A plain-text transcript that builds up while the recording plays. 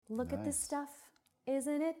Look at this stuff.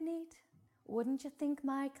 Isn't it neat? Wouldn't you think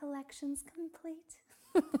my collection's complete?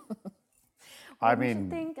 Wouldn't you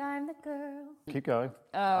think I'm the girl? Keep going.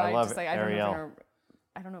 Oh, I love Ariel.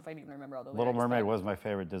 I don't know if I even remember all the lyrics. Little Mermaid was my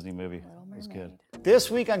favorite Disney movie. It was good.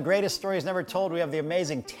 This week on Greatest Stories Never Told, we have the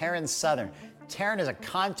amazing Taryn Southern. Taryn is a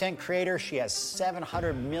content creator. She has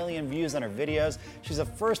 700 million views on her videos. She's the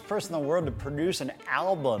first person in the world to produce an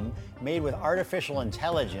album made with artificial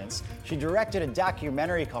intelligence. She directed a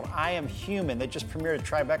documentary called I Am Human that just premiered at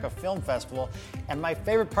Tribeca Film Festival. And my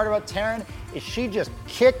favorite part about Taryn is she just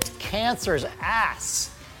kicked cancer's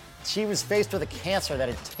ass. She was faced with a cancer that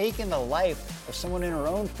had taken the life of someone in her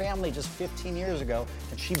own family just 15 years ago,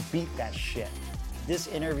 and she beat that shit. This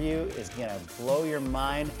interview is gonna blow your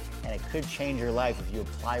mind, and it could change your life if you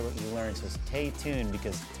apply what you learn. So stay tuned,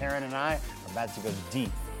 because Taryn and I are about to go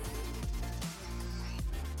deep.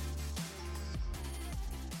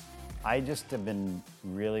 I just have been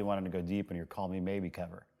really wanting to go deep in your Call Me Maybe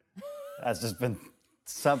cover. That's just been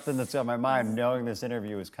something that's on my mind, knowing this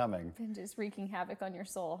interview is coming. Been just wreaking havoc on your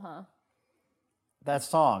soul, huh? That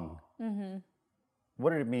song. Mm-hmm. What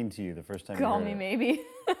did it mean to you the first time Call you heard Me it? Maybe.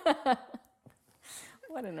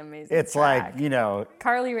 What an amazing It's track. like, you know.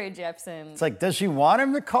 Carly Rae Jepsen. It's like, does she want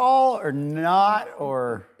him to call or not?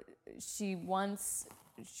 Or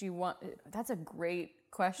that's a great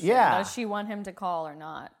question. Yeah. Does she want him to call or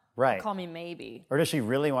not? Right. Call me maybe. Or does she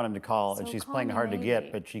really want him to call, and So she's call playing me hard to maybe.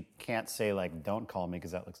 get, but she can't say, like, don't call me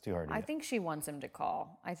because that looks too hard to I get. think she wants him to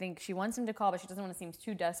call. I think she wants him to call, but she doesn't want to seem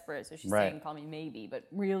too desperate, so she's Right. saying call me maybe, but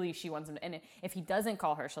really she wants him to. And if he doesn't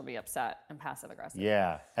call her, she'll be upset and passive aggressive.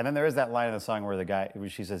 Yeah. And then there is that line in the song where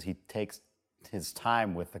she says he takes his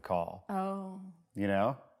time with the call. Oh, You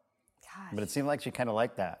know? gosh. But it seemed like she kind of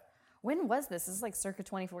liked that. When was this? This is like circa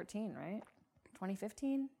 2014, right?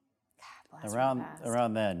 2015? God, blast Around from the past.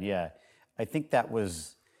 around then, yeah. I think that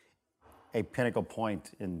was a pinnacle point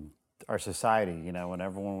in our society, you know, when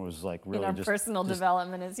everyone was like really in our just personal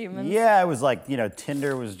development as humans. Yeah, it was like, you know,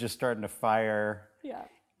 Tinder was just starting to fire. Yeah.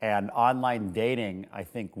 And online dating, I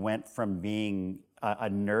think, went from being a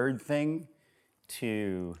nerd thing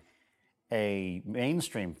to a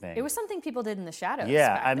mainstream thing. It was something people did in the shadows.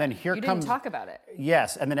 Yeah, back and then then. here you comes- didn't talk about it.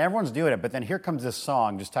 Yes, and then everyone's doing it, but then here comes this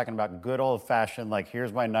song just talking about good old-fashioned, like,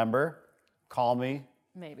 here's my number, call me.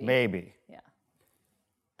 Maybe. Maybe. Yeah.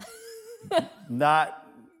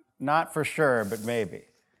 Not for sure, but maybe.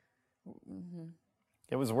 Mm-hmm.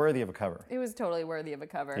 It was worthy of a cover. It was totally worthy of a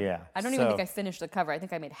cover. Yeah, I don't even so- think I finished the cover. I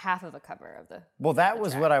think I made half of a cover of the. Well, that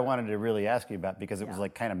was what I wanted to really ask you about, because it was Yeah.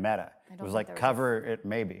 like kind of meta. It don't was think like there was cover it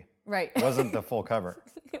maybe. Right. It wasn't the full cover.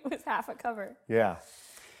 It was half a cover. Yeah.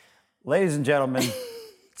 Ladies and gentlemen,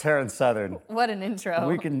 Taryn Southern. What an intro.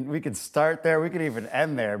 We can start there. We can even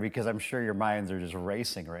end there, because I'm sure your minds are just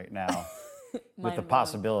racing right now with the Mind blown.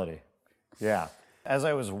 possibility. Yeah. As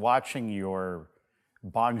I was watching your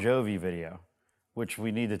Bon Jovi video, which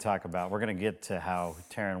we need to talk about, we're going to get to how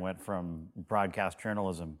Taryn went from broadcast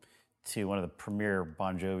journalism to one of the premier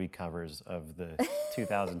Bon Jovi covers of the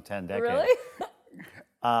 2010 decade. Really?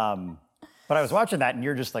 But I was watching that, and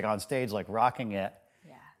you're just like on stage, like rocking it.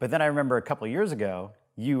 Yeah. But then I remember a couple of years ago,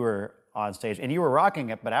 you were on stage and you were rocking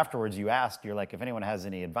it, but afterwards you asked, you're like, if anyone has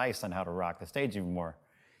any advice on how to rock the stage even more.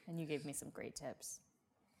 And you gave me some great tips.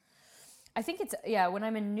 I think it's, yeah, when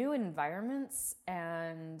I'm in new environments,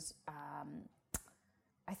 and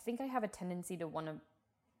I think I have a tendency to want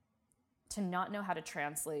to not know how to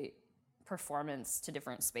translate performance to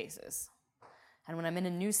different spaces. And when I'm in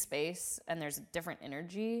a new space and there's a different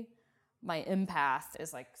energy, my empath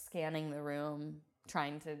is like scanning the room,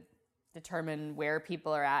 trying to determine where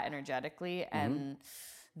people are at energetically, and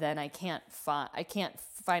then I can't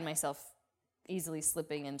find myself easily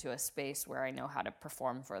slipping into a space where I know how to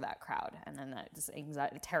perform for that crowd, and then that just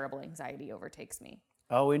terrible anxiety overtakes me.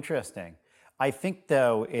 Oh, interesting. I think,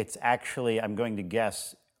 though, it's actually, I'm going to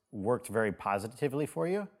guess, worked very positively for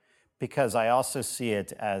you, because I also see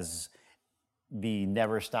it as the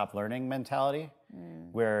never stop learning mentality,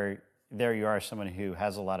 where there you are, someone who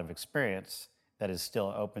has a lot of experience that is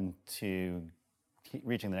still open to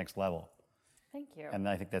reaching the next level. Thank you. And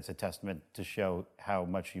I think that's a testament to show how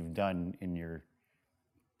much you've done in your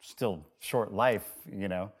still short life, you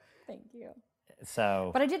know? Thank you. So,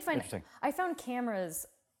 But I did find, interesting. I found cameras,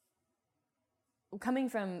 coming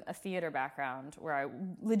from a theater background where I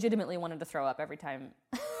legitimately wanted to throw up every time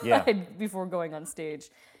Yeah. before going on stage,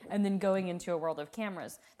 and then going into a world of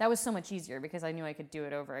cameras, that was so much easier because I knew I could do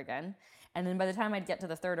it over again. And then by the time I'd get to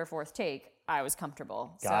the third or fourth take, I was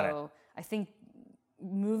comfortable. Got it. I think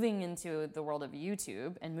moving into the world of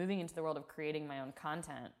YouTube and moving into the world of creating my own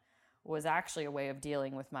content was actually a way of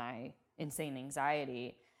dealing with my insane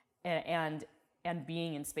anxiety and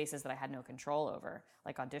being in spaces that I had no control over,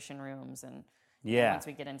 like audition rooms. And Yeah. once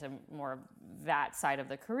we get into more of that side of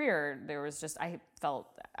the career, there was just, I felt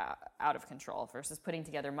out of control versus putting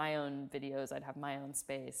together my own videos. I'd have my own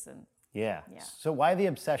space. And Yeah. Yeah. So why the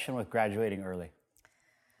obsession with graduating early?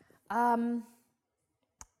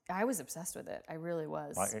 I was obsessed with it. I really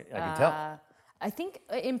was. I can tell. I think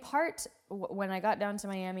in part, when I got down to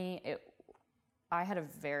Miami, I had a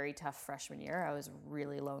very tough freshman year. I was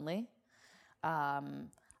really lonely.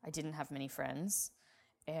 I didn't have many friends.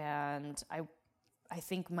 And I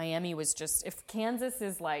think Miami was just, if Kansas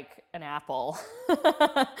is like an apple,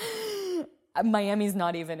 Miami's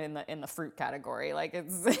not even in the fruit category. Like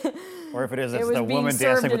it's Or if it is, it it's was the being woman served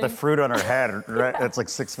dancing with in the fruit on her head, right? It's like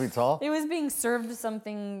 6 feet tall. It was being served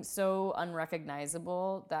something so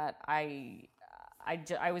unrecognizable that I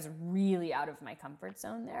was really out of my comfort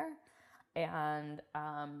zone there, and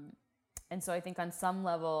so I think on some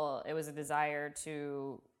level it was a desire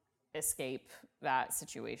to escape that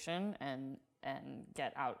situation and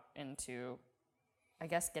get out into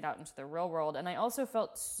the real world. And I also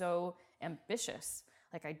felt so ambitious.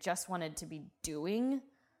 Like I just wanted to be doing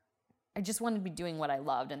what I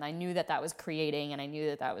loved, and I knew that was creating, and I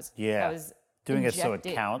knew that was doing it so it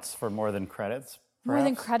injected. counts for more than credits. More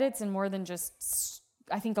than perhaps? credits and more than just,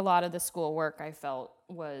 I think a lot of the school work I felt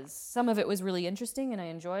was, some of it was really interesting and I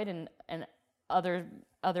enjoyed, and other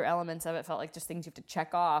elements of it felt like just things you have to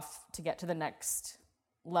check off to get to the next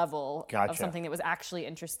level Gotcha. of something that was actually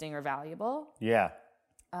interesting or valuable. Yeah.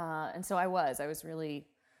 And so I was really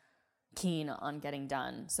keen on getting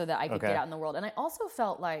done so that I could Okay. get out in the world. And I also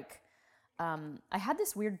felt like I had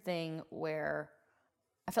this weird thing where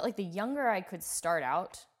I felt like the younger I could start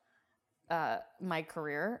out my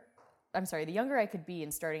career, the younger I could be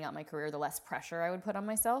in starting out my career, the less pressure I would put on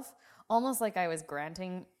myself. Almost like I was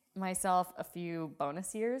granting myself a few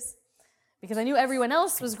bonus years because I knew everyone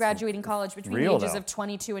else was graduating college between the ages of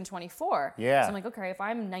 22 and 24. Yeah. So I'm like, okay, if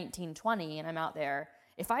I'm 19, 20 and I'm out there,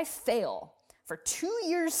 if I fail for 2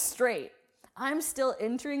 years straight, I'm still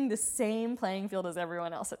entering the same playing field as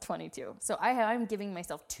everyone else at 22. So I'm giving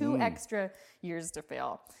myself 2 extra years to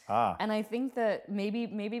fail. And I think that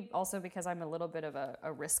maybe also because I'm a little bit of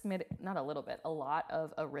a risk a lot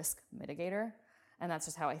of a risk mitigator, and that's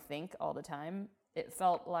just how I think all the time. It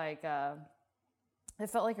felt like a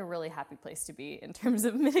really happy place to be in terms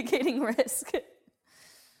of mitigating risk.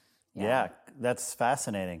 Yeah, that's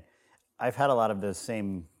fascinating. I've had a lot of those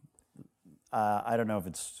same, I don't know if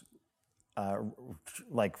it's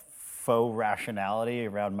like faux rationality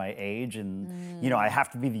around my age. And, I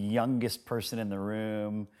have to be the youngest person in the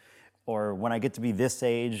room. Or when I get to be this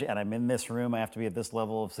age and I'm in this room, I have to be at this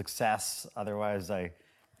level of success. Otherwise, I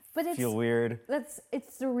feel weird.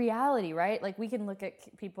 It's the reality, right? Like we can look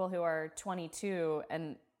at people who are 22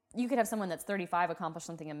 and you could have someone that's 35 accomplish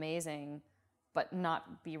something amazing, but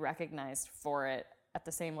not be recognized for it at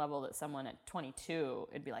the same level that someone at 22,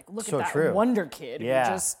 it'd be like, look So at that true. wonder kid Yeah.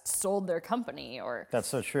 who just sold their company, or That's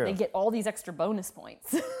so true. they get all these extra bonus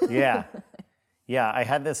points. Yeah. Yeah, I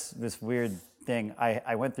had this weird thing.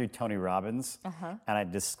 I went through Tony Robbins, and I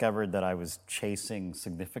discovered that I was chasing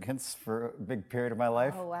significance for a big period of my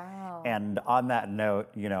life. Oh, wow. And on that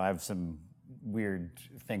note, I have some weird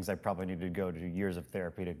things I probably need to go to years of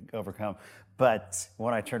therapy to overcome. But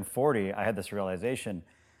when I turned 40, I had this realization,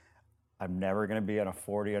 I'm never going to be on a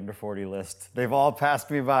 40 under 40 list. They've all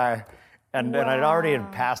passed me by. And I'd already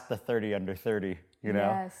had passed the 30 under 30,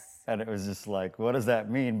 Yes. And it was just like, what does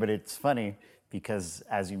that mean? But it's funny because,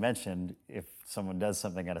 as you mentioned, if someone does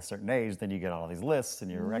something at a certain age, then you get all these lists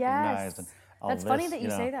and you're recognized. And all That's this, funny that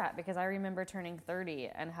you say that, because I remember turning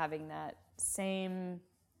 30 and having that same,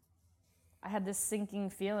 I had this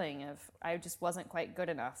sinking feeling of I just wasn't quite good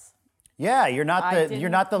enough. Yeah, you're not the make the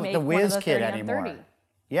one of whiz the kid 30 on anymore. 30.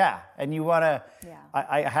 Yeah, and you want to. Yeah.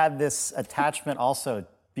 I had this attachment also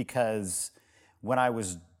because when I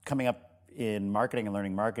was coming up in marketing and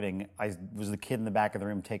learning marketing, I was the kid in the back of the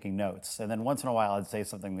room taking notes, and then once in a while I'd say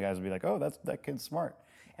something, the guys would be like, "Oh, that kid's smart,"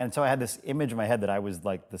 and so I had this image in my head that I was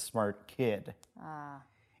like the smart kid.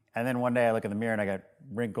 And then one day I look in the mirror and I got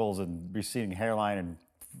wrinkles and receding hairline and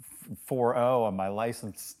 4.0 on my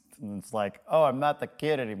license, and it's like, oh, I'm not the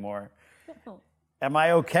kid anymore. Am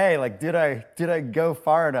I okay? Like, did I go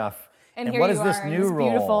far enough? And here what you is this are in new this role?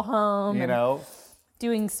 beautiful home, You and know,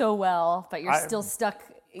 doing so well, but you're still stuck.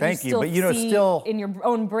 Thank you, but see still in your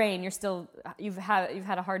own brain, you've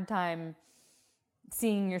had a hard time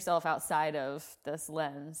seeing yourself outside of this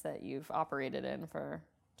lens that you've operated in for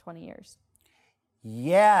 20 years.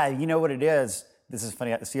 Yeah, you know what it is. This is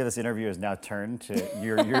funny. See how this interview is now turned to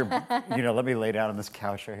your let me lay down on this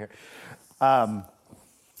couch right here.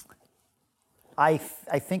 I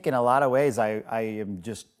think in a lot of ways I am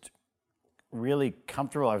just really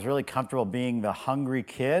comfortable. I was really comfortable being the hungry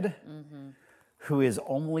kid who is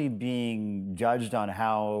only being judged on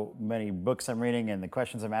how many books I'm reading and the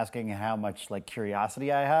questions I'm asking and how much like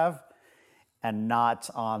curiosity I have, and not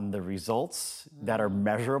on the results that are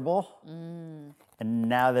measurable. And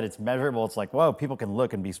now that it's measurable, it's like, whoa, people can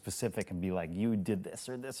look and be specific and be like, you did this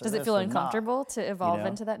or this or this. Does it feel or uncomfortable to evolve know?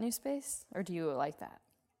 into that new space? Or do you like that?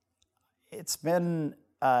 It's been,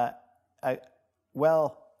 it's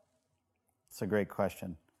a great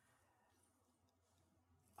question.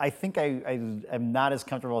 I think I'm not as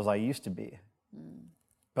comfortable as I used to be,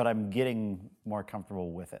 but I'm getting more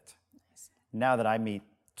comfortable with it. Nice. Now that I meet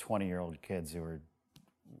 20-year-old kids who are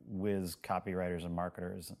whiz copywriters and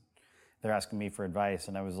marketers, they're asking me for advice,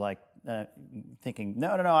 and I was like thinking,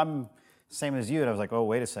 no, I'm same as you. And I was like, oh,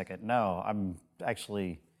 wait a second. No, I'm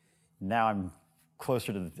actually, now I'm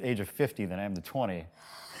closer to the age of 50 than I am to 20.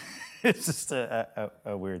 It's just a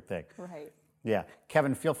weird thing. Right. Yeah.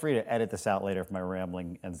 Kevin, feel free to edit this out later if my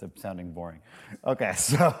rambling ends up sounding boring. Okay,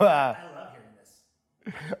 so. I love hearing this.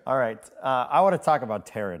 All right. I want to talk about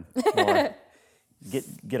Taryn more.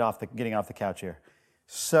 Getting off the couch here.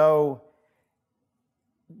 So,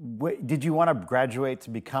 did you want to graduate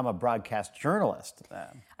to become a broadcast journalist?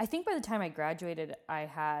 I think by the time I graduated,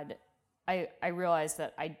 I realized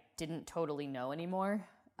that I didn't totally know anymore.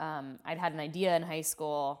 I'd had an idea in high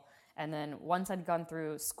school, and then once I'd gone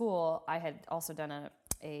through school, I had also done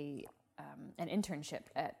an internship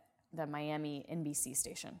at the Miami NBC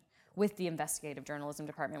station with the investigative journalism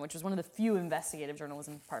department, which was one of the few investigative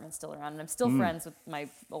journalism departments still around, and I'm still friends with my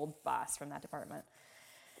old boss from that department.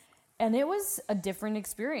 And it was a different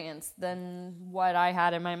experience than what I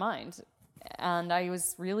had in my mind. And I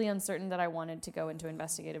was really uncertain that I wanted to go into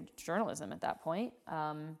investigative journalism at that point.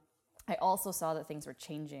 I also saw that things were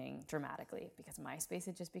changing dramatically because MySpace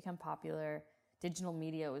had just become popular. Digital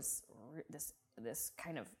media was this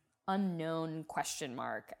kind of unknown question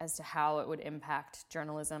mark as to how it would impact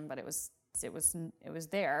journalism, but it was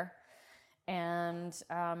there. And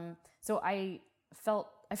so I felt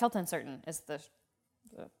uncertain is the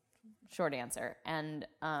short answer. And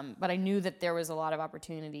but I knew that there was a lot of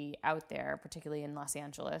opportunity out there, particularly in Los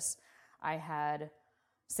Angeles. I had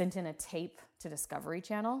sent in a tape to Discovery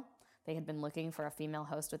Channel. They had been looking for a female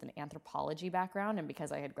host with an anthropology background, and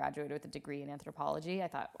because I had graduated with a degree in anthropology, I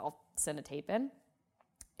thought I'll send a tape in.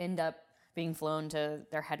 End up being flown to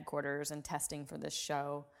their headquarters and testing for this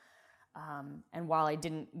show. And while I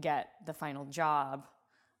didn't get the final job,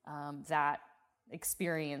 that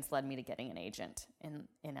experience led me to getting an agent in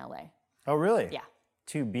LA. Oh, really? Yeah.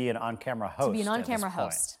 To be an on-camera host. To be an on-camera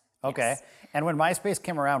host. Okay. Yes. And when MySpace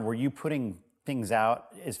came around, were you putting things out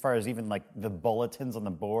as far as even like the bulletins on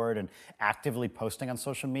the board and actively posting on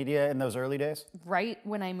social media in those early days? Right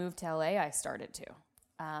when I moved to LA, I started to.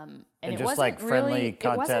 And it just wasn't like friendly really,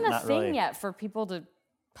 content, it wasn't a not thing really... yet for people to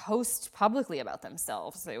post publicly about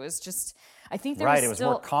themselves. It was just, I think there right, was it was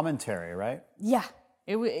more commentary, right? Yeah.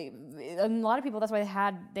 And a lot of people, that's why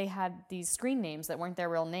they had these screen names that weren't their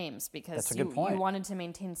real names, because That's a good point. You wanted to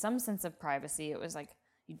maintain some sense of privacy. It was like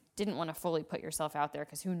you didn't want to fully put yourself out there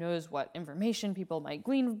because who knows what information people might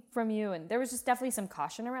glean from you. And there was just definitely some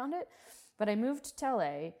caution around it. But I moved to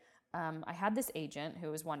LA. I had this agent who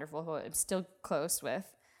was wonderful, who I'm still close with,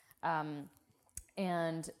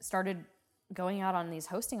 and started going out on these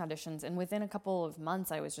hosting auditions. And within a couple of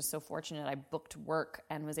months, I was just so fortunate. I booked work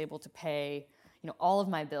and was able to pay all of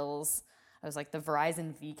my bills. I was like the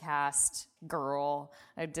Verizon VCast girl.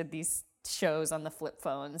 I did these shows on the flip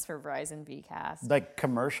phones for Verizon VCast. Like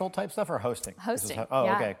commercial type stuff or hosting? Hosting.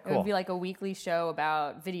 Yeah. Okay, cool. It would be like a weekly show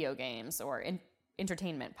about video games or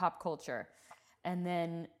entertainment, pop culture. And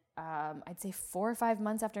then I'd say 4 or 5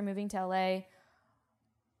 months after moving to LA,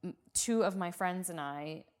 two of my friends and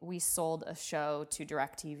I, we sold a show to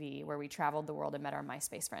Directv where we traveled the world and met our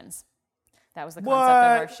MySpace friends. That was the concept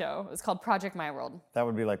of our show. It was called Project My World. That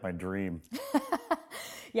would be like my dream.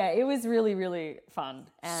 Yeah, it was really, really fun.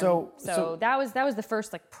 And so that was the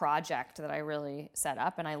first like project that I really set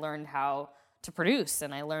up, and I learned how to produce,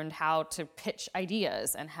 and I learned how to pitch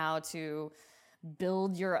ideas and how to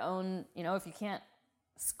build your own, if you can't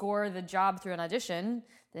score the job through an audition,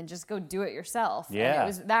 then just go do it yourself. Yeah.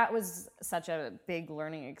 And that was such a big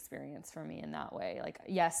learning experience for me in that way. Like,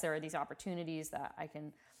 yes, there are these opportunities that I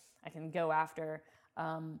can go after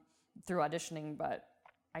through auditioning, but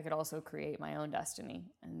I could also create my own destiny.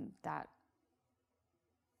 And that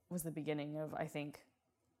was the beginning of, I think,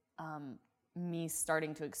 me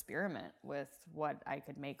starting to experiment with what I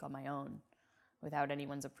could make on my own without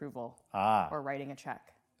anyone's approval or writing a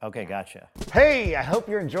check. Okay, gotcha. Hey, I hope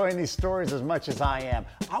you're enjoying these stories as much as I am.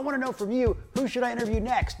 I want to know from you, who should I interview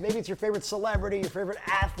next? Maybe it's your favorite celebrity, your favorite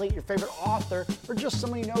athlete, your favorite author, or just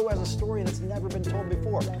someone you know who has a story that's never been told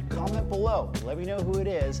before. Comment below, let me know who it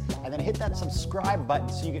is, and then hit that subscribe button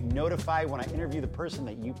so you get notified when I interview the person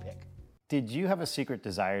that you pick. Did you have a secret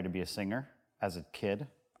desire to be a singer as a kid?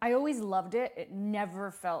 I always loved it. It never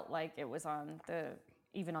felt like it was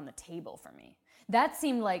even on the table for me. That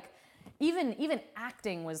seemed like even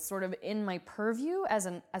acting was sort of in my purview as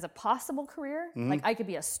a possible career. Like I could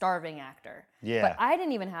be a starving actor. Yeah. But I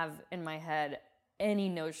didn't even have in my head any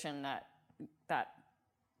notion that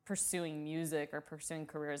pursuing music or pursuing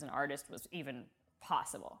career as an artist was even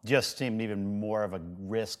possible. Just seemed even more of a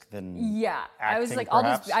risk than Yeah, acting, I was like,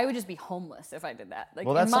 perhaps? I would just be homeless if I did that. Like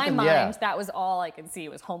Well, in that's my something- mind, yeah. that was all I could see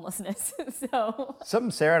was homelessness. So Something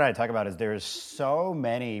Sarah and I talk about is there's so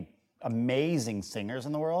many amazing singers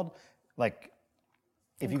in the world. Like,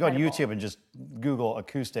 if you go on Incredible. YouTube and just Google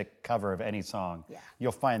acoustic cover of any song, Yeah.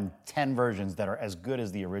 you'll find 10 versions that are as good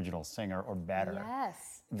as the original singer or better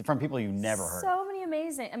yes. from people you've never heard. So many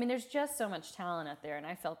amazing. I mean, there's just so much talent out there, and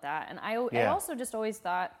I felt that. And I Yeah. also just always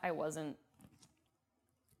thought I wasn't.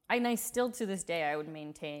 And I still, to this day, I would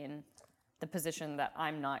maintain the position that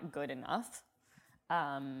I'm not good enough.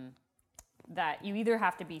 That you either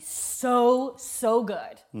have to be so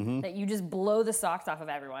good that you just blow the socks off of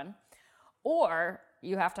everyone, or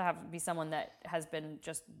you have to be someone that has been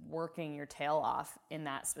just working your tail off in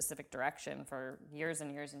that specific direction for years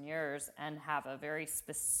and years and years and have a very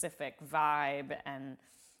specific vibe and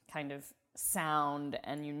kind of sound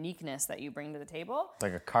and uniqueness that you bring to the table.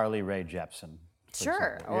 Like a Carly Rae Jepsen. for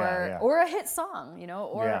Sure. example. Or Yeah, yeah. or a hit song,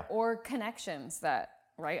 Yeah. or connections that,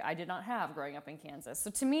 right, I did not have growing up in Kansas. So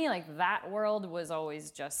to me, like, that world was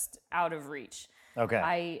always just out of reach. Okay.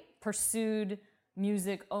 I pursued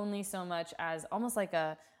music only so much as almost like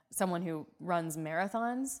someone who runs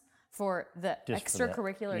marathons for the Just for that.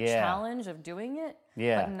 extracurricular Yeah. challenge of doing it,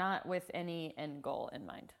 Yeah. but not with any end goal in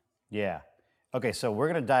mind. Yeah. Okay, so we're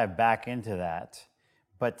going to dive back into that,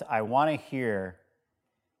 but I want to hear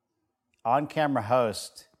on-camera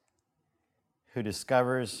host who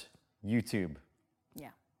discovers YouTube.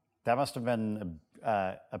 Yeah. That must have been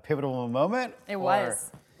a pivotal moment. It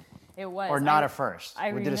was. It was. Or not at first.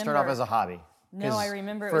 I Did it start off remember- as a hobby? No, 'Cause I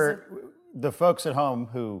remember it for the folks at home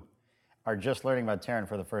who are just learning about Taryn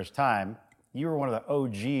for the first time, you were one of the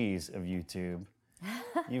OGs of YouTube.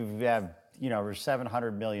 You have, over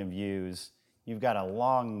 700 million views. You've got a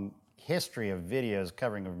long history of videos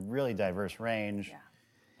covering a really diverse range. Yeah.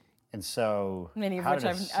 And so, Many of how which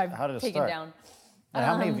did it- I've how did it taken start? down. And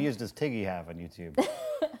how many views does Tiggy have on YouTube?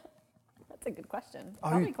 That's a good question. Oh,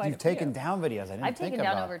 Probably quite you've a few. taken down videos. I didn't I've think taken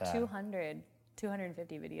down about over that.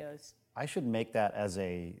 250 videos. I should make that as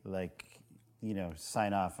a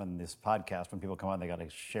sign off on this podcast. When people come on, they got to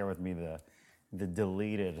share with me the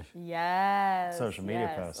deleted. Yes. Social media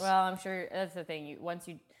yes. posts. Well, I'm sure that's the thing.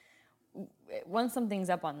 Once something's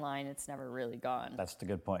up online, it's never really gone. That's the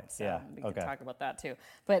good point. So Yeah. we Okay. can talk about that too.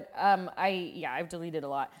 But I've deleted a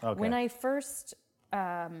lot. Okay. When I first, so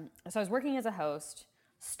I was working as a host,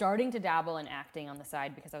 starting to dabble in acting on the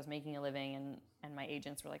side because I was making a living, and my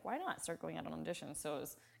agents were like, why not start going out on auditions? So it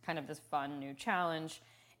was kind of this fun new challenge.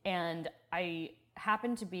 And I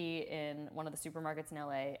happened to be in one of the supermarkets in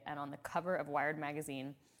LA, and on the cover of Wired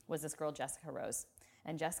magazine was this girl, Jessica Rose.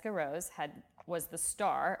 And Jessica Rose was the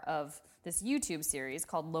star of this YouTube series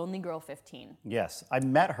called Lonely Girl 15. Yes, I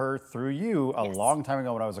met her through you a Yes. long time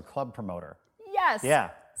ago when I was a club promoter. Yes. Yeah.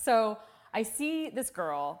 So I see this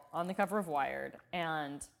girl on the cover of Wired,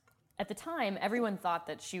 and at the time, everyone thought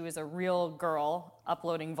that she was a real girl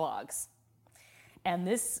uploading vlogs. And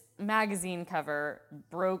this magazine cover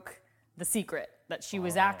broke the secret that she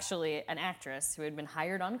was actually an actress who had been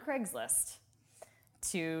hired on Craigslist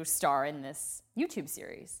to star in this YouTube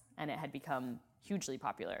series. And it had become hugely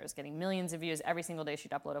popular. It was getting millions of views every single day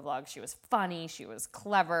she'd upload a vlog. She was funny, she was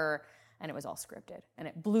clever, and it was all scripted. And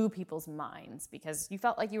it blew people's minds because you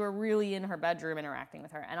felt like you were really in her bedroom interacting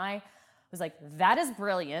with her. And I was like, that is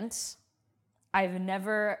brilliant. I've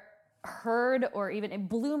never heard it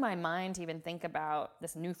blew my mind to even think about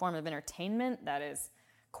this new form of entertainment that is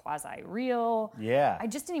quasi-real. Yeah. I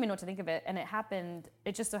just didn't even know what to think of it. And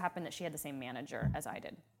it just so happened that she had the same manager as I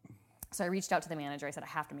did. So I reached out to the manager. I said, I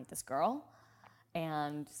have to meet this girl.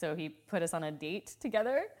 And so he put us on a date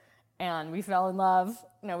together, and we fell in love.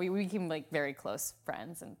 We became like very close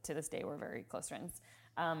friends, and to this day we're very close friends.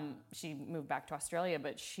 She moved back to Australia,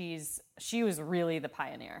 but she was really the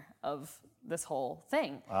pioneer of this whole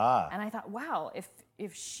thing. And I thought, wow,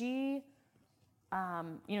 if she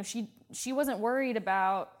she wasn't worried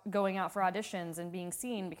about going out for auditions and being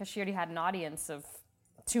seen because she already had an audience of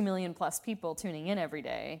 2 million plus people tuning in every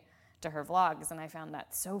day to her vlogs. And I found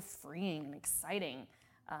that so freeing and exciting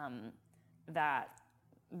that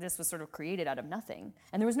this was sort of created out of nothing.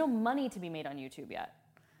 And there was no money to be made on YouTube yet.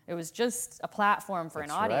 It was just a platform for an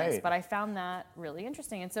audience. Right. But I found that really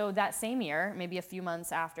interesting. And so that same year, maybe a few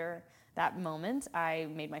months after that moment, I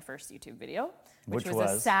made my first YouTube video, which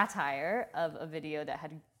was a satire of a video that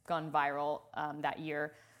had gone viral that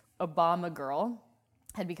year. Obama Girl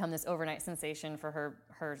had become this overnight sensation for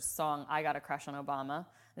her song, I Got a Crush on Obama.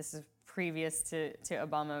 This is previous to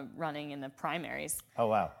Obama running in the primaries. Oh,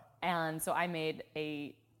 wow. And so I made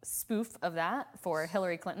a spoof of that for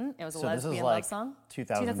Hillary Clinton. It was a So this is lesbian like love song.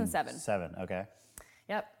 2007. Okay.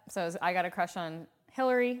 Yep. So it was I Got a Crush on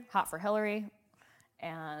Hillary, Hot for Hillary.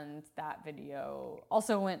 And that video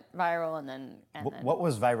also went viral. And then What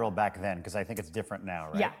was viral back then? Because I think it's different now,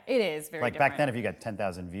 right? Yeah, it is very like different. back then, if you got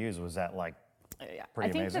 10,000 views, was that like Yeah. pretty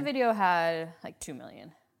I think amazing? the video had like 2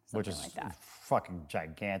 million, Which something is like that. fucking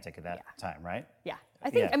gigantic at that time, right? Yeah. I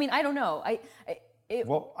think, Yeah. I mean, I don't know.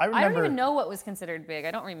 Well, I don't even know what was considered big.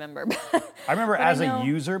 I don't remember. I remember But as I know- a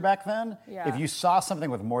user back then, Yeah. if you saw something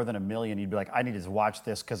with more than 1 million, you'd be like, I need to watch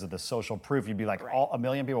this because of the social proof. You'd be like, Right. 1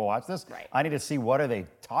 million people watch this? Right. I need to see what are they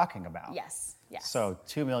talking about. Yes. So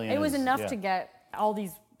 2 million It was is- enough yeah. to get all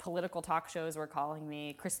these political talk shows were calling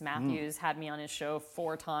me. Chris Matthews had me on his show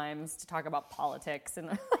 4 times to talk about politics. And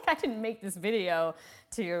like, I didn't make this video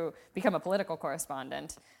to become a political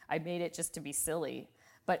correspondent. I made it just to be silly.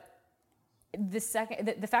 But the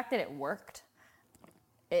fact that it worked,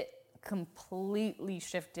 it completely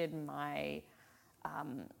shifted my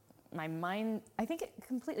my mind. I think it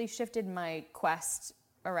completely shifted my quest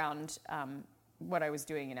around what I was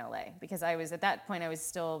doing in LA, because I was at that point I was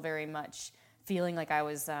still very much feeling like I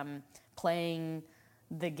was playing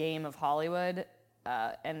the game of Hollywood,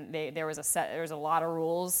 and there was a lot of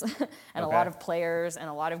rules and a lot of players and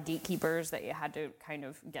a lot of gatekeepers that you had to kind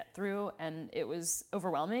of get through, and it was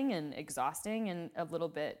overwhelming and exhausting and a little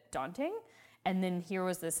bit daunting. And then here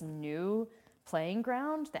was this new playing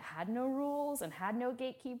ground that had no rules and had no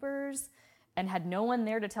gatekeepers and had no one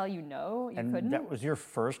there to tell you no, you And couldn't. that was your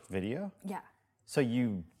first video? Yeah. So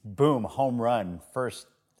you, boom, home run, first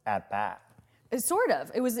at bat. Sort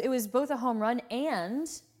of. It was both a home run, and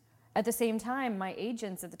at the same time, my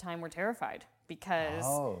agents at the time were terrified because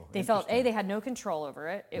they felt they had no control over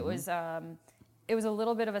it. It was a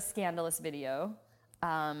little bit of a scandalous video,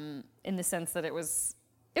 in the sense that it was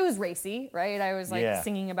racy, right? I was like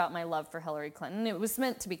singing about my love for Hillary Clinton. It was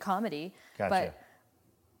meant to be comedy, Gotcha.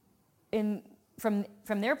 but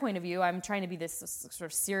from their point of view, I'm trying to be this sort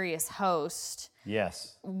of serious host.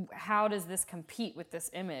 Yes. How does this compete with this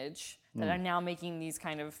image that I'm now making these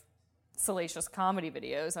kind of salacious comedy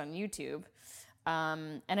videos on YouTube?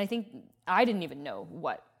 And I think I didn't even know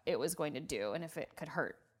what it was going to do and if it could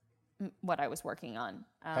hurt what I was working on.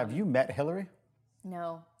 Have you met Hillary?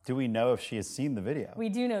 No. Do we know if she has seen the video? We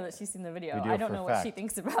do know that she's seen the video. We do I for don't a know what she fact.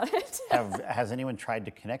 thinks about it. Has anyone tried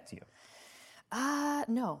to connect you?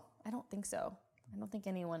 No, I don't think so. I don't think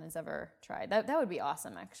anyone has ever tried. That would be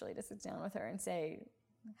awesome, actually, to sit down with her and say,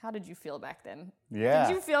 how did you feel back then? Yeah.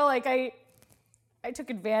 Did you feel like I took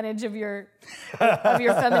advantage of your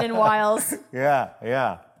feminine wiles? Yeah.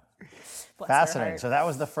 Bless her Fascinating. heart. So that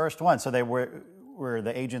was the first one. So they were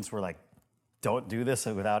the agents were like, don't do this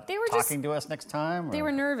without talking to us next time? They or-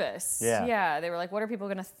 were nervous. Yeah. They were like, what are people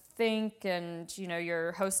going to think? And,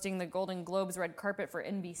 you're hosting the Golden Globes red carpet for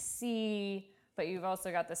NBC, but you've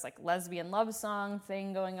also got this like lesbian love song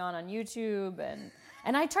thing going on YouTube.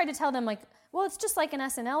 And I tried to tell them like, well, it's just like an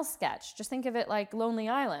SNL sketch. Just think of it like Lonely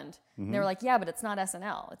Island. And they were like, yeah, but it's not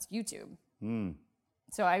SNL. It's YouTube.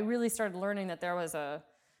 So I really started learning that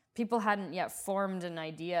people hadn't yet formed an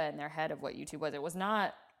idea in their head of what YouTube was. It was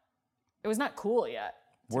not cool yet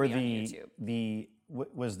to be on YouTube.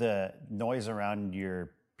 Was the noise around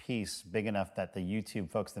your piece big enough that the YouTube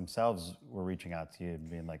folks themselves were reaching out to you and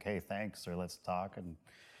being like, hey, thanks, or let's talk, and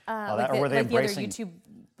all that? Or were they embracing the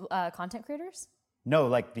other YouTube content creators? No,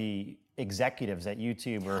 like the executives at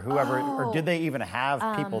YouTube or whoever, or did they even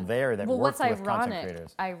have people there that worked with content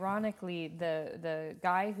creators? Ironically, the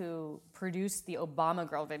guy who produced the Obama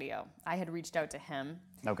Girl video, I had reached out to him.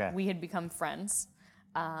 Okay. We had become friends,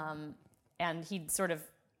 and he'd sort of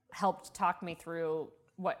helped talk me through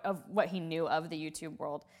what he knew of the YouTube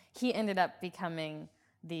world. He ended up becoming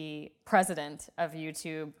the president of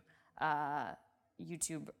YouTube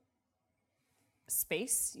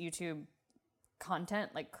space, YouTube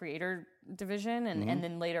content, like creator division, and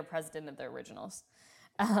then later president of the originals.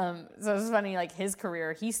 So it was funny, like his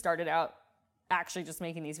career, he started out actually just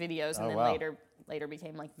making these videos, and then wow. later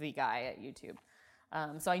became like the guy at YouTube.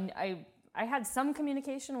 So I had some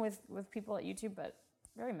communication with people at YouTube, but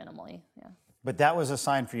very minimally, yeah. But that was a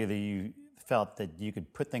sign for you that you felt that you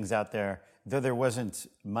could put things out there, though there wasn't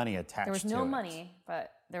money attached to it. There was no money,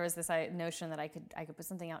 but there was this notion that I could put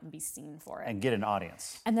something out and be seen for it. And get an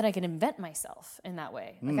audience. And that I could invent myself in that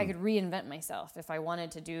way. Like I could reinvent myself if I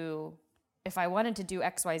wanted to do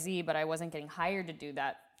XYZ, but I wasn't getting hired to do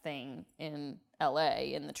that thing in LA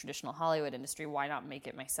in the traditional Hollywood industry, why not make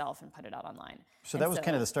it myself and put it out online? So that was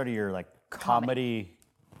kind of the start of your like comedy.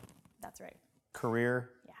 That's right. Career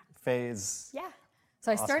phase. Yeah.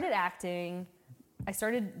 So I started acting. I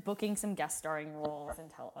started booking some guest starring roles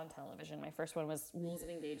on television. My first one was Rules of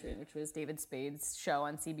Engagement, which was David Spade's show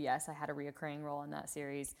on CBS. I had a reoccurring role in that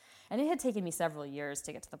series. And it had taken me several years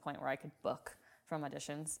to get to the point where I could book from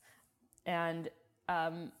auditions. And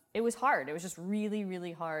it was hard. It was just really,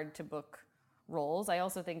 really hard to book roles. I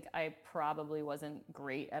also think I probably wasn't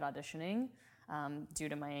great at auditioning due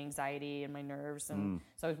to my anxiety and my nerves. And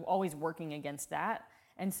so I was always working against that.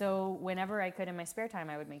 And so whenever I could in my spare time,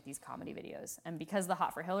 I would make these comedy videos. And because the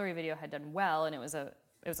Hot for Hillary video had done well, and it was a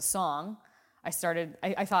song, I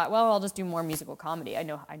thought, well, I'll just do more musical comedy. I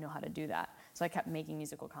know how to do that. So I kept making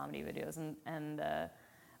musical comedy videos, and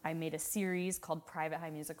I made a series called Private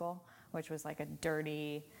High Musical, which was like a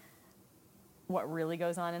dirty, what really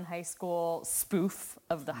goes on in high school spoof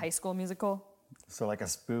of the High School Musical. So like a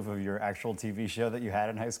spoof of your actual TV show that you had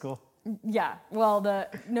in high school? Yeah, well,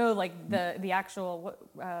 the actual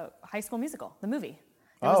High School Musical, the movie.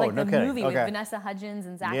 It was like no the kidding. movie Okay. with Vanessa Hudgens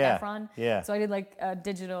and Zac Efron. Yeah. So I did like a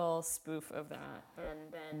digital spoof of that,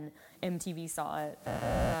 and then MTV saw it.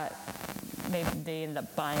 They ended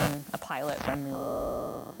up buying a pilot from me that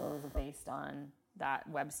was based on that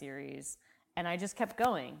web series, and I just kept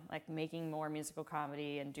going, like making more musical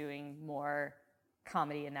comedy and doing more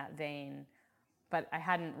comedy in that vein. But I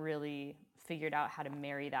hadn't really figured out how to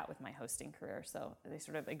marry that with my hosting career, so they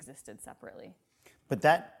sort of existed separately. But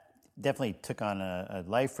that definitely took on a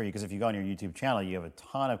life for you, because if you go on your YouTube channel, you have a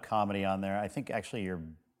ton of comedy on there. I think actually your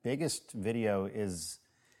biggest video is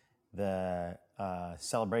the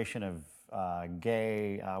celebration of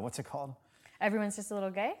gay, what's it called? Everyone's Just a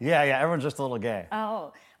Little Gay? Yeah, everyone's just a little gay.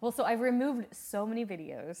 Oh, well, so I've removed so many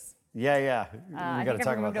videos. Yeah. I think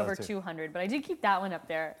I've removed over 200, but I did keep that one up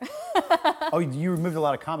there. Oh, you removed a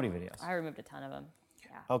lot of comedy videos. I removed a ton of them.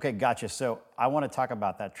 Yeah. Okay, gotcha. So I want to talk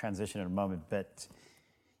about that transition in a moment, but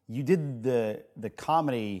you did the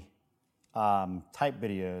comedy type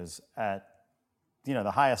videos at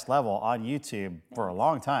the highest level on YouTube for a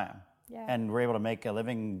long time. Yeah. And were able to make a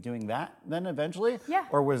living doing that then eventually? Yeah.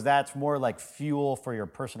 Or was that more like fuel for your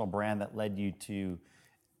personal brand that led you to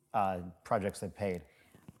projects that paid?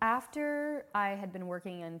 After I had been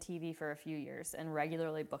working on TV for a few years and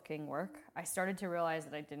regularly booking work, I started to realize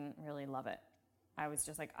that I didn't really love it. I was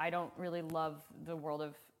just like, I don't really love the world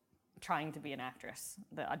of trying to be an actress.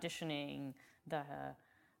 The auditioning,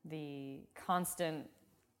 the constant,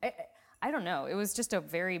 I don't know. It was just a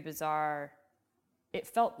very bizarre, it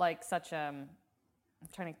felt like such I'm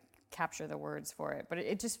trying to capture the words for it, but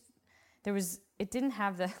it didn't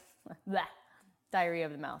have the diarrhea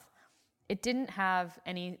of the mouth. It didn't have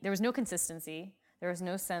there was no consistency. There was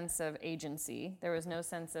no sense of agency. There was no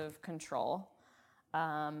sense of control.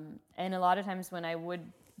 And a lot of times when I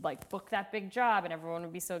would like book that big job and everyone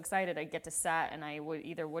would be so excited, I'd get to set and I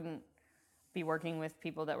wouldn't be working with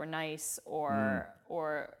people that were nice or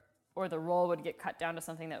the role would get cut down to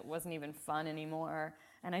something that wasn't even fun anymore.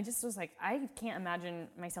 And I just was like, I can't imagine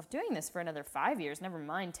myself doing this for another 5 years, never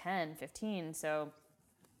mind 10, 15. So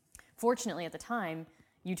fortunately at the time,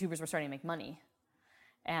 YouTubers were starting to make money.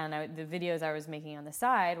 And the videos I was making on the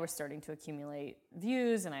side were starting to accumulate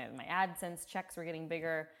views, and my AdSense checks were getting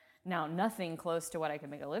bigger. Now, nothing close to what I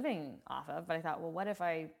could make a living off of, but I thought, well, what if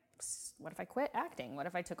I quit acting? What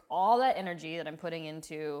if I took all that energy that I'm putting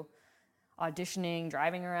into auditioning,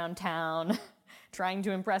 driving around town, trying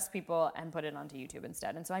to impress people, and put it onto YouTube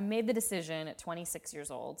instead? And so I made the decision at 26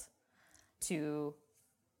 years old to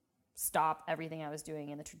stop everything I was doing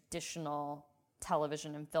in the traditional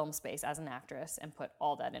television and film space as an actress and put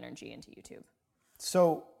all that energy into YouTube.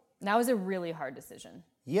 So that was a really hard decision.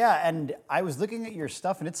 Yeah, and I was looking at your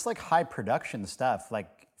stuff, and it's like high production stuff.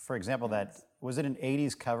 Like, for example, was it an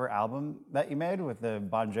 80s cover album that you made with the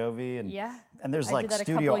Bon Jovi? And, yeah. And there's I like did that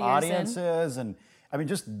studio audiences, and I mean,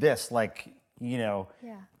 just this, like,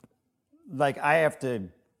 like I have to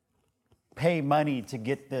pay money to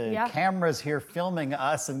get the cameras here filming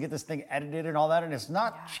us and get this thing edited and all that, and it's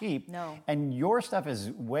not cheap. No. And your stuff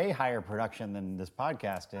is way higher production than this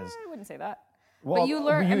podcast is. I wouldn't say that. Well, but you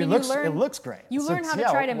learn. I mean, it looks great. You So learn how to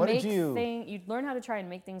yeah, try to what did make you? things. You learn how to try and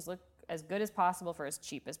make things look as good as possible for as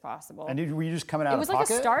cheap as possible. And were you just coming out It of was pocket?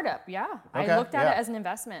 like a startup, yeah. Okay, I looked at yeah. it as an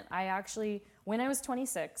investment. I actually, when I was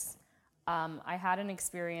 26, I had an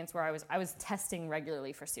experience where I was testing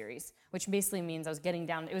regularly for series, which basically means it was getting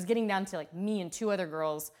down to like me and 2 other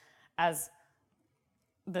girls as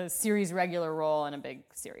the series regular role in a big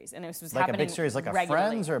series. And it was Like happening a big series like a regularly.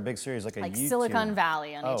 Friends or a big series like a Like YouTube? Silicon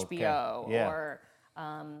Valley on Oh, okay. HBO Yeah. or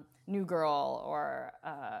New Girl or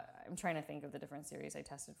I'm trying to think of the different series I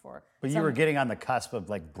tested for. But you were getting on the cusp of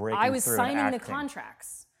like breaking through I was signing the acting.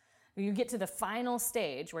 contracts. You get to the final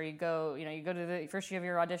stage where you go to the first you have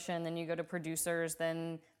your audition, then you go to producers,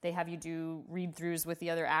 then they have you do read-throughs with the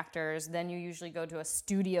other actors, then you usually go to a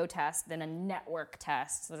studio test, then a network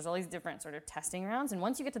test. So there's all these different sort of testing rounds, and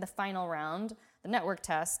once you get to the final round, the network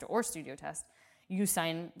test or studio test, you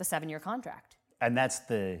sign the 7-year contract. And that's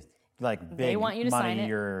the like big They want you to money. sign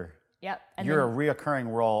it. Yep. And You're a then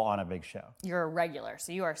reoccurring role on a big show. you're a regular.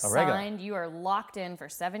 So you are regular. signed, you are locked in for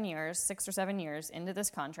 7 years, 6 or 7 years into this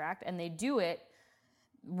contract, and they do it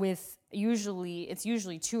with usually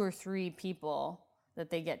 2 or 3 people that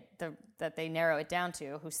they narrow it down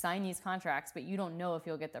to who sign these contracts, but you don't know if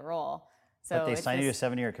you'll get the role. So But they it's sign you a this-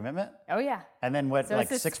 7-year commitment? Oh yeah. And then what, So like it's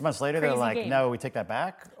this 6 months later, they're crazy like, game. no, we take that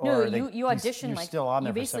back? No, Or you audition you're like still on there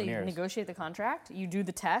you for 7 basically years. negotiate the contract, you do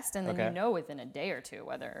the test, and then Okay. you know within a day or two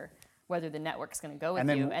whether the network's going to go with And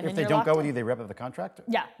then you. if And then they you're don't go locked with in. you, they rip up the contract?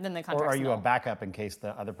 Yeah, then the Or contract's are you null. a backup in case the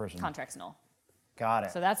other person... Contract's null. Got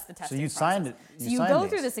it. So that's the testing So you process. signed it. So you signed go these.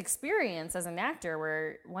 through this experience as an actor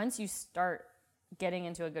where once you start getting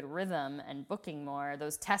into a good rhythm and booking more,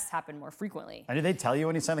 those tests happen more frequently. And did they tell you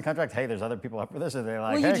when you signed the contract, hey, there's other people up for this? Or they're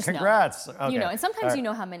like, Well, you hey, just know. congrats. Okay. You know, and sometimes All right. you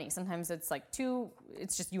know how many. Sometimes it's like 2,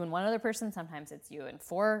 it's just you and one other person. Sometimes it's you and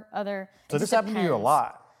 4 other. So It this just happened to you a depends.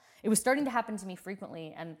 lot. It was starting to happen to me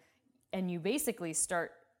frequently, and you basically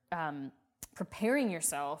start preparing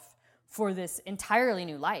yourself for this entirely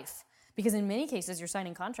new life. Because in many cases, you're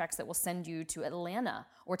signing contracts that will send you to Atlanta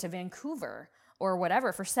or to Vancouver or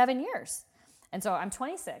whatever for 7 years. And so I'm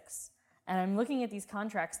 26, and I'm looking at these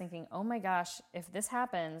contracts thinking, oh my gosh, if this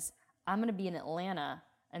happens, I'm going to be in Atlanta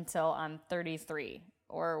until I'm 33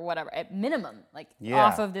 or whatever, at minimum, like Yeah.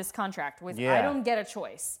 off of this contract. With Yeah. I don't get a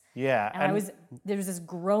choice. Yeah. And there was this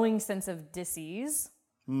growing sense of dis-ease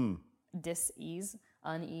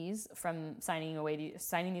unease from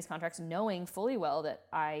signing these contracts, knowing fully well that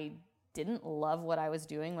I didn't love what I was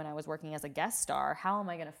doing when I was working as a guest star. How am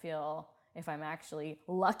I going to feel if I'm actually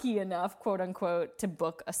lucky enough, quote unquote, to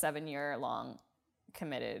book a 7-year long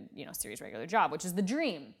committed, series regular job, which is the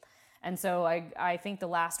dream. And so I think the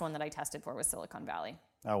last one that I tested for was Silicon Valley.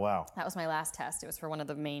 Oh, wow. That was my last test. It was for one of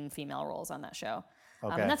the main female roles on that show.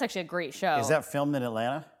 Okay. And that's actually a great show. Is that filmed in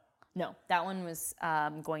Atlanta? No, that one was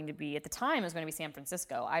going to be, at the time, it was going to be San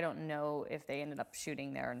Francisco. I don't know if they ended up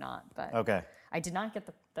shooting there or not, but Okay. I did not get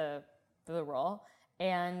the role.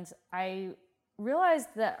 And I realized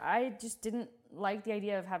that I just didn't like the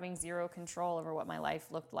idea of having zero control over what my life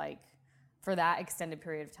looked like for that extended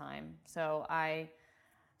period of time. So I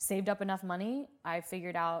saved up enough money. I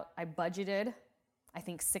budgeted, I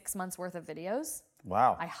think, 6 months worth of videos.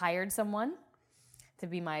 Wow. I hired someone to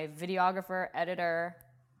be my videographer, editor,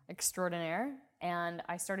 extraordinaire, and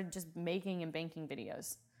I started just making and banking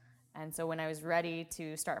videos. And so when I was ready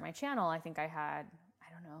to start my channel, I think I had,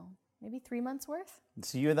 maybe 3 months worth.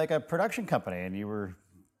 So you had like a production company and you were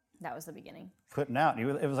That was the beginning. putting out,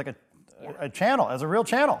 it was like a channel, it was a real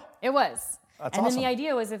channel. It was. That's and awesome. then the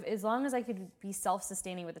idea was, as long as I could be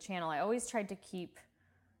self-sustaining with the channel, I always tried to keep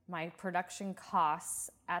my production costs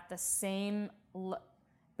at the same,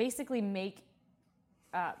 basically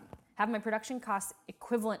have my production costs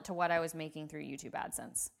equivalent to what I was making through YouTube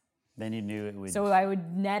AdSense. Then you knew it would... So I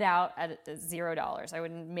would net out at $0. I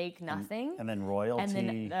would make nothing. And then royalty... And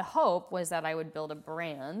then the hope was that I would build a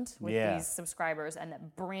brand with Yeah. these subscribers, and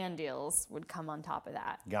that brand deals would come on top of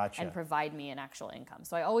that. Gotcha. And provide me an actual income.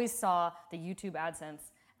 So I always saw the YouTube AdSense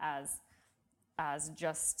as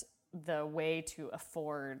just the way to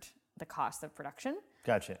afford the cost of production.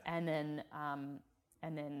 Gotcha. And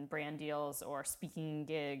then brand deals or speaking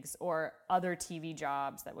gigs or other TV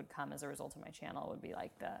jobs that would come as a result of my channel would be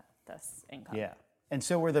like this income. Yeah. And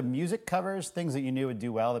so were the music covers things that you knew would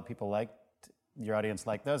do well, that people liked, your audience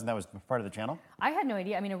liked those, and that was part of the channel? I had no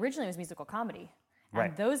idea. I mean, originally it was musical comedy, and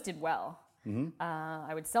Right. those did well.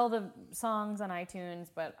 I would sell the songs on iTunes,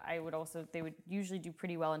 but they would usually do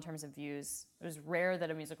pretty well in terms of views. It was rare that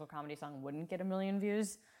a musical comedy song wouldn't get 1 million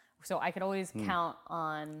views. So I could always count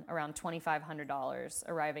on around $2,500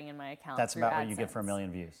 arriving in my account. That's through about what you AdSense. get for 1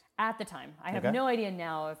 million views. At the time. I have Okay. no idea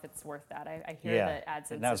now if it's worth that. I hear that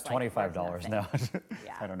AdSense now it's is like worth $25 nothing. now.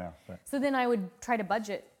 Yeah. I don't know. But. So then I would try to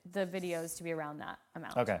budget the videos to be around that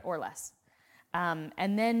amount or less.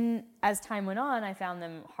 And then as time went on, I found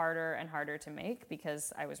them harder and harder to make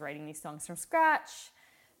because I was writing these songs from scratch.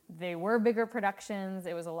 They were bigger productions.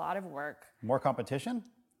 It was a lot of work. More competition?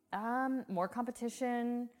 More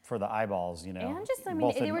competition. For the eyeballs, you know. And just, I mean,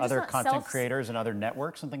 both they in were just other not content creators and other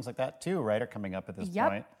networks and things like that too, right, are coming up at this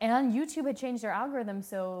point. And YouTube had changed their algorithm,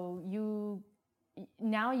 so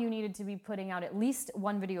now you needed to be putting out at least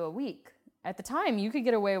one video a week. At the time, you could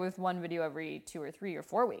get away with one video every 2 or 3 or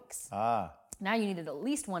 4 weeks. Now you needed at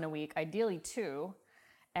least one a week, ideally 2.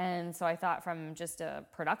 And so I thought from just a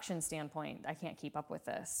production standpoint, I can't keep up with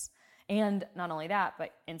this. And not only that,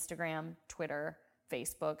 but Instagram, Twitter,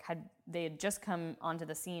 Facebook, they had just come onto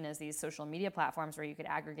the scene as these social media platforms where you could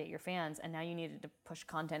aggregate your fans, and now you needed to push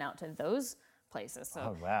content out to those places.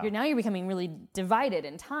 So you're becoming really divided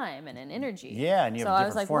in time and in energy. Yeah, and you have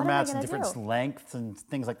different formats and different different lengths and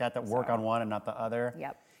things like that work on one and not the other.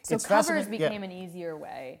 Yep. So covers became an easier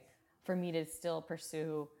way for me to still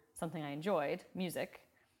pursue something I enjoyed, music,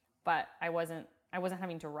 but I wasn't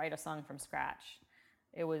having to write a song from scratch.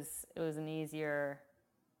 It was an easier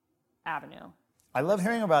avenue. I love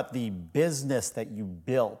hearing about the business that you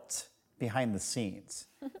built behind the scenes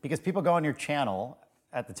because people go on your channel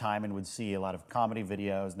at the time and would see a lot of comedy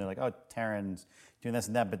videos and they're like, oh, Taryn's doing this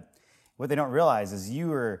and that. But what they don't realize is you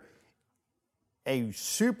were a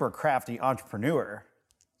super crafty entrepreneur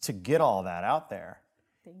to get all that out there.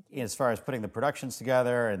 Thank you. As far as putting the productions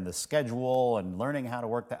together and the schedule and learning how to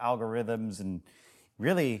work the algorithms and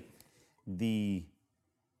really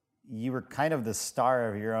you were kind of the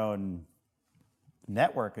star of your own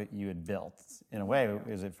network that you had built in a way.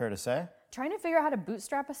 Is it fair to say? Trying to figure out how to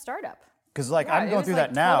bootstrap a startup. Because I'm going through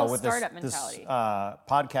that now with this mentality.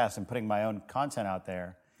 podcast and putting my own content out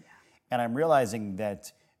there. Yeah. And I'm realizing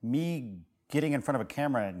that me getting in front of a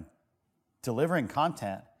camera and delivering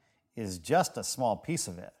content is just a small piece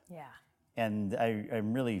of it. Yeah. And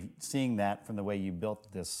I'm really seeing that from the way you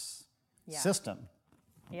built this system.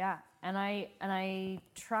 Yeah. And I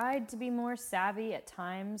tried to be more savvy at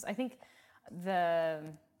times. I think at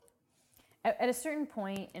a certain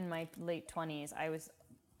point in my late 20s,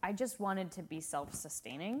 I just wanted to be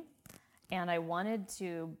self-sustaining, and I wanted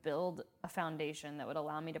to build a foundation that would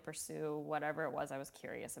allow me to pursue whatever it was I was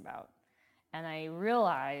curious about. And I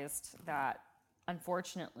realized that,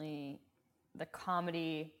 unfortunately, the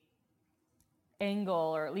comedy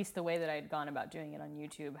angle, or at least the way that I had gone about doing it on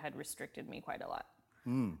YouTube, had restricted me quite a lot.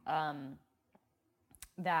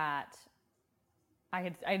 That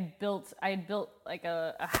I had built like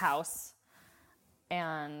a house,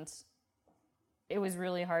 and it was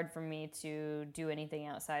really hard for me to do anything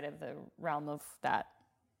outside of the realm of that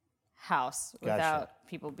house without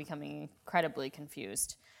people becoming incredibly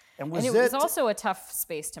confused. And it was also a tough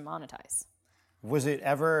space to monetize. Was it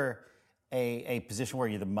ever a position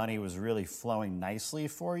where the money was really flowing nicely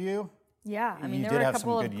for you? Yeah, I mean, there were a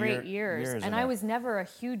couple of great years, and I was never a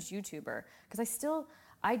huge YouTuber because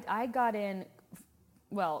I got in,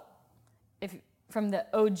 well, from the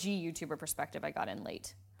OG YouTuber perspective, I got in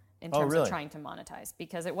late in terms of trying to monetize,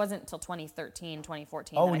 because it wasn't until 2013,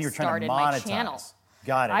 2014 that I started my channel.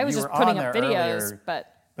 Got it. I was just putting up videos, earlier,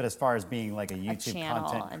 but as far as being like a YouTube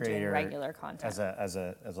content and creator, doing regular content as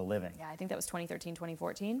a living. Yeah, I think that was 2013,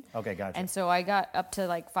 2014. Okay, gotcha. And so I got up to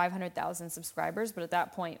like 500,000 subscribers, but at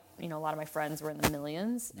that point, a lot of my friends were in the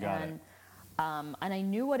millions. Got it. And I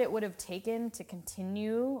knew what it would have taken to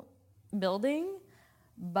continue building,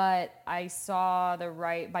 but I saw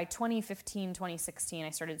by 2015, 2016, I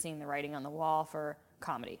started seeing the writing on the wall for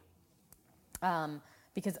comedy.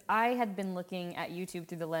 Because I had been looking at YouTube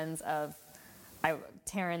through the lens of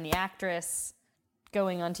Taryn, the actress,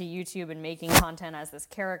 going onto YouTube and making content as this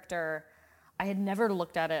character. I had never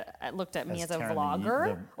looked at me as a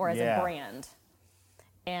vlogger or as a brand.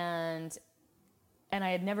 And I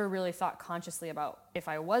had never really thought consciously about, if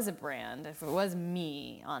I was a brand, if it was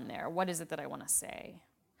me on there, what is it that I want to say?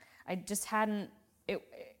 I just hadn't,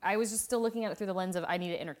 I was just still looking at it through the lens of, I need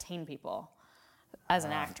to entertain people as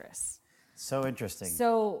an actress. So interesting.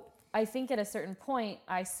 So I think at a certain point,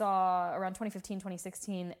 I saw around 2015,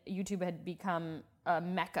 2016, YouTube had become a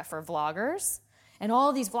mecca for vloggers. And all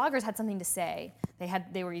of these vloggers had something to say.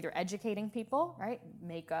 They were either educating people, right?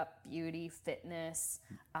 Makeup, beauty, fitness.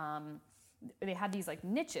 They had these like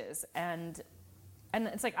niches. And and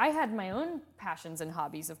it's like I had my own passions and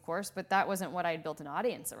hobbies, of course, but that wasn't what I had built an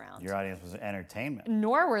audience around. Your audience was entertainment.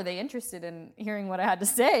 Nor were they interested in hearing what I had to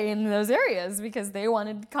say in those areas because they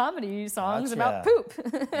wanted comedy songs about poop.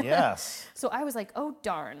 Yes. So I was like, oh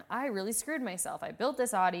darn, I really screwed myself. I built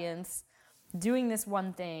this audience doing this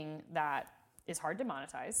one thing that is hard to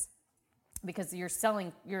monetize because you're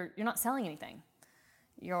not selling anything.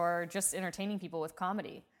 You're just entertaining people with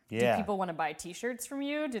comedy. Yeah. Do people want to buy t-shirts from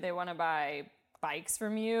you? Do they want to buy bikes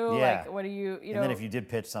from you? Yeah. Like, what do you know? And then if you did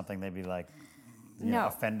pitch something, they'd be like,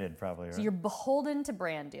 offended probably. Right? So you're beholden to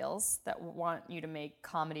brand deals that want you to make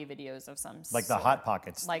comedy videos of some sort. Like the Hot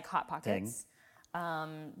Pockets. Like Hot Pockets.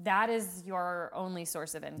 That is your only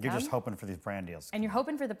source of income. You're just hoping for these brand deals. And you're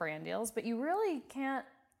hoping for the brand deals, but you really can't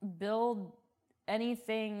build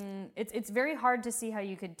anything. It's very hard to see how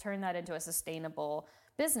you could turn that into a sustainable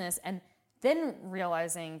business. And then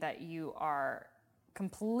realizing that you are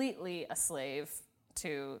completely a slave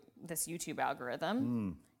to this YouTube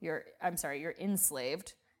algorithm. You're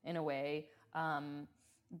enslaved in a way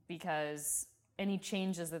because any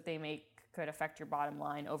changes that they make could affect your bottom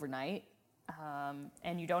line overnight,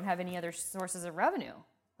 and you don't have any other sources of revenue.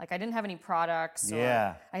 Like I didn't have any products.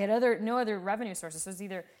 Or I had no other revenue sources. So it's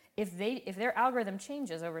either if their algorithm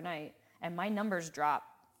changes overnight and my numbers drop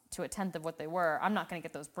to 1/10 of what they were, I'm not going to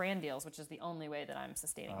get those brand deals, which is the only way that I'm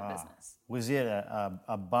sustaining the business. Was it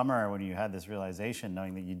a bummer when you had this realization,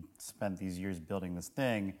 knowing that you'd spent these years building this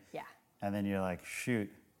thing? Yeah. And then you're like,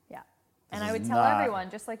 shoot. Yeah. And I would tell everyone,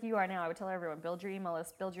 just like you are now, I would tell everyone, build your email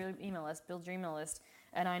list, build your email list, build your email list.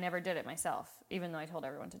 And I never did it myself, even though I told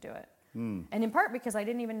everyone to do it. And in part because I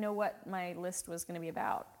didn't even know what my list was going to be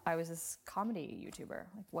about. I was this comedy YouTuber.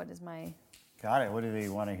 Like, what is my... Got it. What do they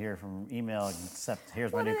want to hear from email except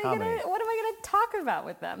here's my new comedy? What am I going to talk about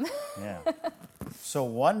with them? Yeah. So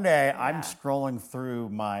one day I'm scrolling through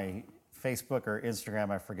my Facebook or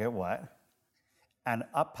Instagram, I forget what, and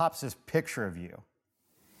up pops this picture of you.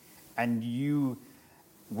 And you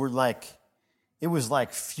were like, it was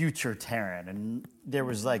like future Taryn. And there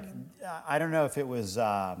was like, I don't know if it was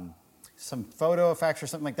some photo effects or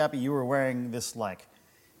something like that, but you were wearing this like,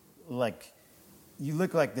 you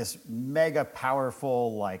look like this mega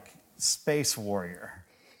powerful, like, space warrior.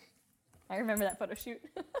 I remember that photo shoot.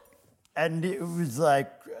 And it was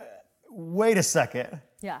like, wait a second.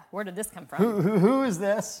 Yeah, where did this come from? Who is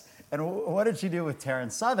this? And what did she do with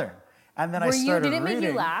Taryn Southern? And then I started reading. Did it make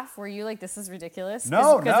you laugh? Were you like, this is ridiculous?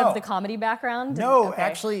 No, because of the comedy background? No,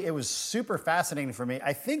 actually, it was super fascinating for me.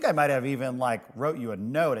 I think I might have even like wrote you a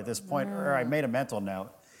note at this point, or I made a mental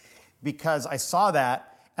note, because I saw that.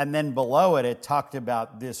 And then below it, it talked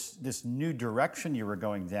about this new direction you were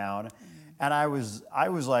going down. And I was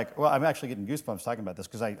like, well, I'm actually getting goosebumps talking about this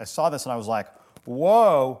because I saw this and I was like,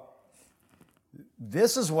 whoa,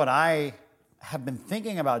 this is what I have been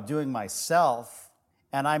thinking about doing myself.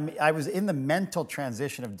 And I was in the mental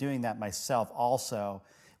transition of doing that myself also,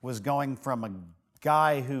 was going from a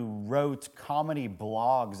guy who wrote comedy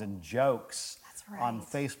blogs and jokes on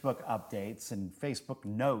Facebook updates and Facebook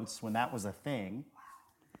notes when that was a thing,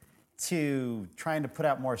 to trying to put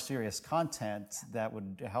out more serious content that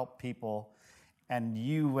would help people. And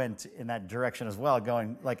you went in that direction as well,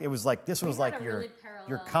 going like, it was like, this was like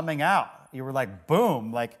you're coming out. You were like,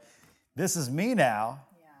 boom, like this is me now.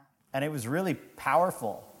 Yeah. And it was really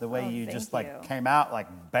powerful the way you just like came out like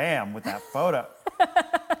bam with that photo.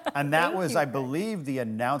 And that was, I believe, the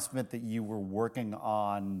announcement that you were working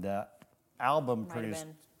on the album produced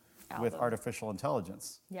with artificial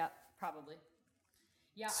intelligence. Yeah, probably.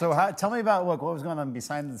 Yeah. So tell me about what was going on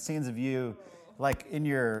behind the scenes of you, like in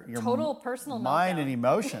your total personal mind meltdown. And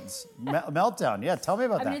emotions. Meltdown. Yeah, tell me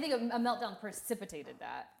about that. I think a meltdown precipitated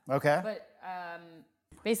that. Okay. But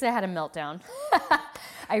basically, I had a meltdown.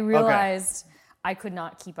 I realized I could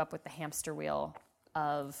not keep up with the hamster wheel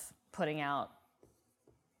of putting out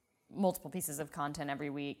multiple pieces of content every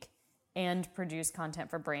week and produce content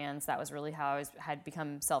for brands. That was really how I had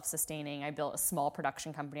become self-sustaining. I built a small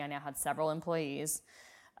production company. I now had several employees.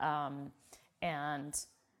 And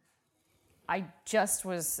I just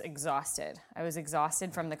was exhausted. I was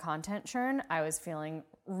exhausted from the content churn. I was feeling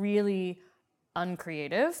really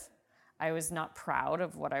uncreative. I was not proud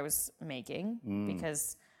of what I was making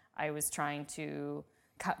because I was trying to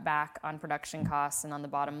cut back on production costs and on the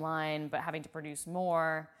bottom line, but having to produce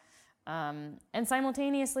more. And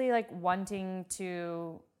simultaneously, like wanting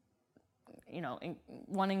to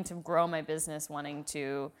grow my business, wanting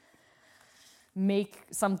to make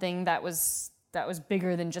something that was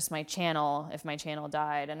bigger than just my channel if my channel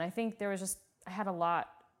died. And I think I had a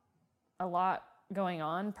lot going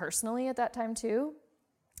on personally at that time too.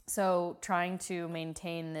 So trying to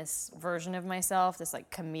maintain this version of myself, this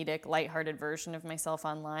like comedic, lighthearted version of myself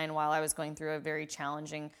online while I was going through a very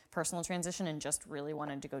challenging personal transition and just really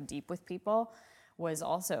wanted to go deep with people was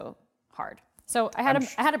also hard. So I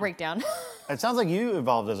had a breakdown. It sounds like you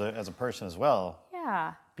evolved as a person as well.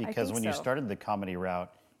 Yeah. Because when you started the comedy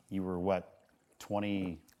route, you were what,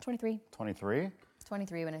 23?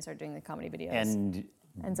 23 when I started doing the comedy videos.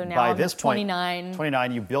 And so now by I'm this point,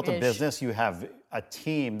 29. You built a business, you have a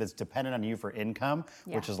team that's dependent on you for income,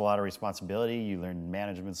 which is a lot of responsibility. You learn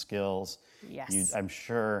management skills. Yes. I'm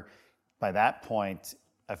sure by that point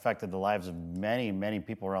affected the lives of many, many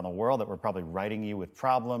people around the world that were probably writing you with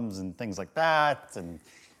problems and things like that, and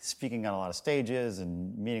speaking on a lot of stages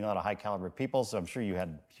and meeting a lot of high caliber people. So I'm sure you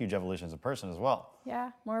had huge evolution as a person as well.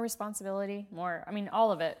 Yeah, more responsibility,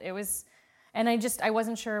 all of it. It was, and I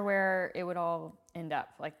wasn't sure where it would all end up,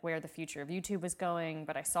 like where the future of YouTube was going,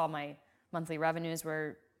 but I saw my monthly revenues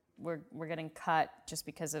were getting cut just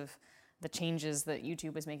because of the changes that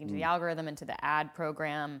YouTube was making to the algorithm and to the ad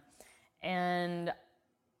program. And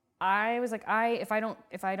I was like, if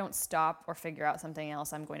I don't stop or figure out something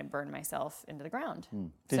else, I'm going to burn myself into the ground.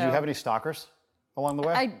 Did you have any stalkers along the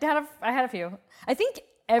way? I had a few. I think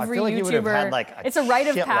every I feel like you would have YouTuber, had, like, a it's a rite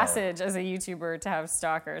of shitload. passage as a YouTuber to have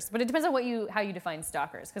stalkers, but it depends on how you define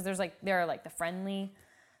stalkers. Because there are like the friendly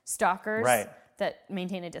stalkers that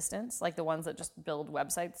maintain a distance, like the ones that just build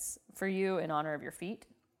websites for you in honor of your feet.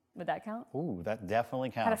 Would that count? Ooh, that definitely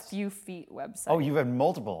counts. I had a few feet websites. Oh, you've had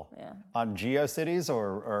multiple? Yeah. On GeoCities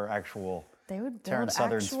or actual They would build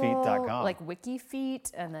TarynSouthern'sFeet.com? like wiki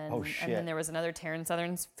feet, and then shit. and then there was another Taryn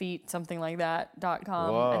Southern's feet, something like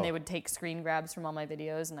that.com, Whoa. and they would take screen grabs from all my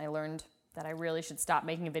videos, and I learned that I really should stop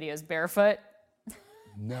making videos barefoot.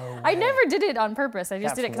 No way. I never did it on purpose. I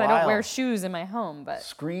just did it because I don't wear shoes in my home, but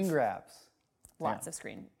Screen grabs. lots of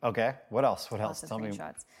screen. Okay. What else? What else? Lots of Tell me.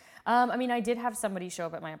 screenshots. I did have somebody show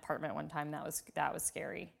up at my apartment one time. That was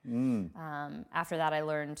scary. After that, I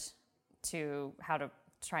learned how to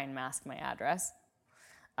try and mask my address.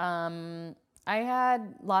 I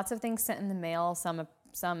had lots of things sent in the mail.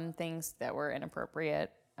 Some things that were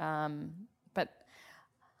inappropriate. But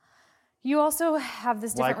you also have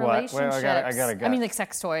this different Like what? relationships. Wait, I gotta guess. like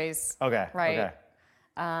sex toys. Okay. Right.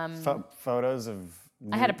 Okay. Photos of.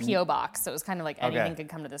 I had a PO box, so it was kind of like anything could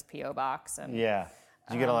come to this PO box. And Yeah.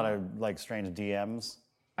 Did you get a lot of like strange DMs?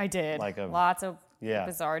 I did. Like lots of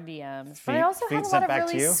bizarre DMs. But I Feet- also feet had a sent lot of back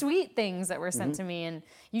to really you? sweet things that were sent to me, and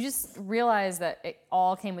you just realize that it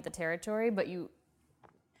all came with the territory, but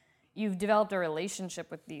you've developed a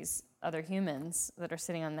relationship with these other humans that are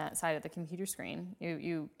sitting on that side of the computer screen.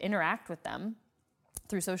 You interact with them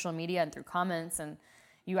through social media and through comments, and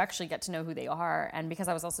you actually get to know who they are. And because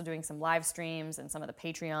I was also doing some live streams and some of the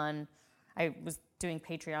Patreon, I was doing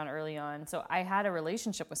Patreon early on, so I had a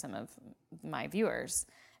relationship with some of my viewers.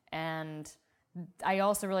 And I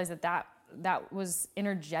also realized that was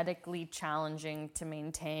energetically challenging to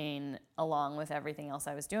maintain along with everything else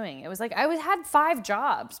I was doing. It was like I had 5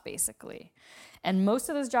 jobs, basically, and most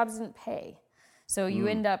of those jobs didn't pay. So you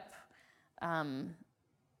end up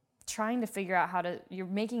trying to figure out you're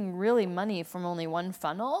making really money from only one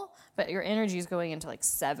funnel, but your energy is going into like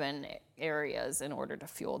 7 areas in order to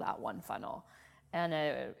fuel that one funnel. And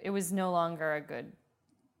it was no longer a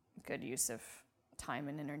good use of time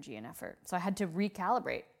and energy and effort. So I had to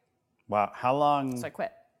recalibrate. Wow. How long? So I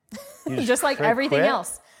quit. You Just like everything quit?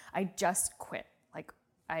 else. I just quit. Like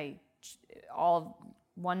all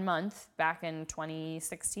 1 month back in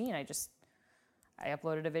 2016, I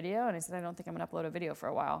uploaded a video and I said, I don't think I'm going to upload a video for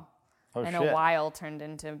a while. Oh, and shit. a while turned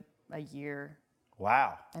into a year.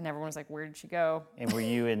 Wow. And everyone was like, where did she go? And were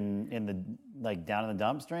you in the down in the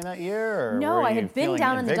dumps during that year? Or No, were I you had been feeling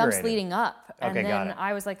down in the dumps invigorated? leading up. And Okay, got then it.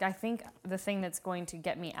 I was like, I think the thing that's going to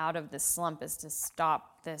get me out of this slump is to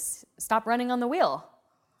stop running on the wheel.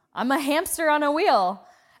 I'm a hamster on a wheel,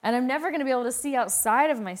 and I'm never going to be able to see outside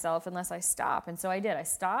of myself unless I stop. And so I did. I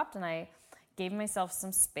stopped and I gave myself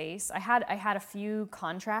some space. I had a few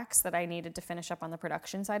contracts that I needed to finish up on the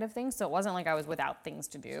production side of things, so it wasn't like I was without things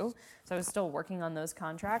to do. So I was still working on those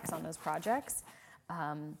contracts, on those projects.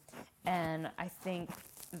 And I think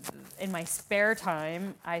in my spare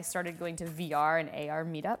time, I started going to VR and AR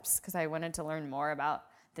meetups because I wanted to learn more about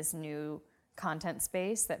this new content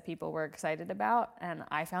space that people were excited about, and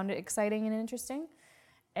I found it exciting and interesting.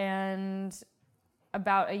 And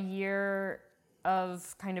about a year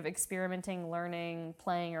of kind of experimenting, learning,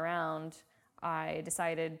 playing around, I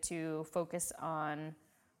decided to focus on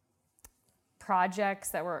projects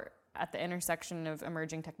that were at the intersection of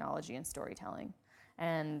emerging technology and storytelling,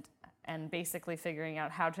 and basically figuring out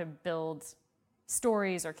how to build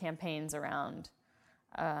stories or campaigns around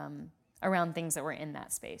around things that were in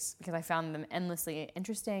that space because I found them endlessly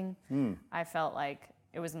interesting. I felt like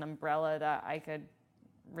it was an umbrella that I could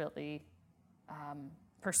really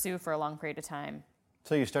pursue for a long period of time.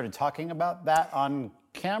 So you started talking about that on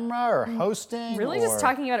camera or hosting? Really just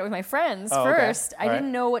talking about it with my friends first. Okay. I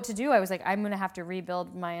didn't know what to do. I was like, I'm going to have to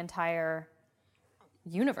rebuild my entire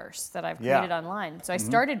universe that I've created online. So I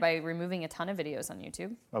started by removing a ton of videos on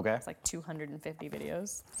YouTube. Okay. It's like 250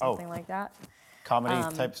 videos, something like that.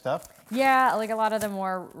 Comedy type stuff? Yeah, like a lot of the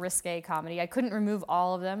more risque comedy. I couldn't remove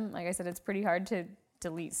all of them. Like I said, it's pretty hard to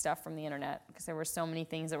delete stuff from the internet because there were so many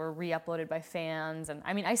things that were re-uploaded by fans. And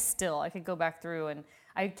I mean, I could go back through and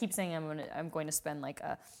I keep saying I'm going to spend like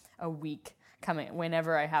a week coming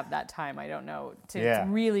whenever I have that time. I don't know to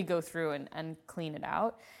really go through and clean it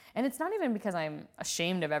out. And it's not even because I'm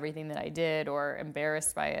ashamed of everything that I did or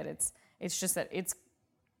embarrassed by it. It's just that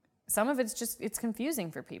some of it's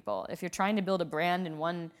confusing for people. If you're trying to build a brand in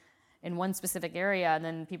one specific area and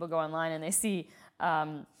then people go online and they see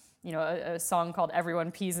a song called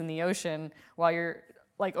Everyone Pees in the Ocean while you're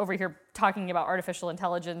like over here talking about artificial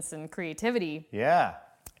intelligence and creativity. Yeah.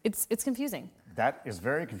 It's confusing. That is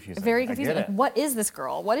very confusing. Very confusing. I get Like, it. what is this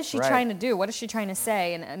girl? What is she trying to do? What is she trying to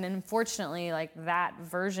say? And unfortunately, like that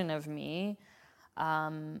version of me,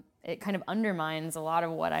 it kind of undermines a lot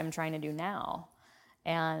of what I'm trying to do now.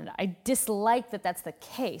 And I dislike that that's the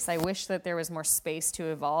case. I wish that there was more space to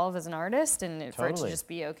evolve as an artist and for it to just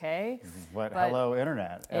be okay. But hello,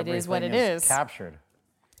 internet. It is what it Everything is. Captured.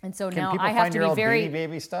 And so Can now people I have find to your be old very... Beanie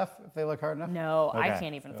Baby stuff if they look hard enough? No, I Okay.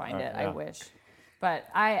 can't even find it. Yeah. I wish. But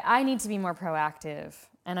I need to be more proactive.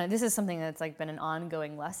 And this is something that's like been an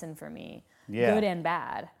ongoing lesson for me, good and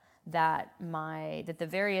bad, that the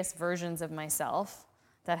various versions of myself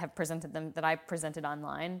that have that I've presented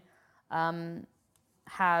online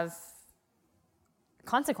have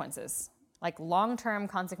consequences, like long-term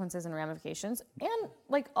consequences and ramifications, and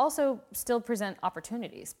like also still present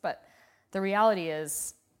opportunities. But the reality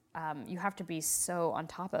is you have to be so on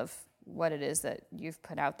top of what it is that you've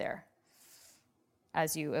put out there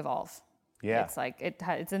as you evolve. Yeah. It's like,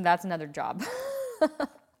 that's another job,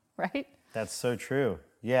 right? That's so true.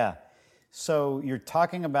 Yeah. So you're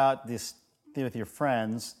talking about this with your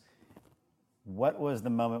friends. What was the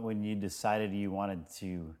moment when you decided you wanted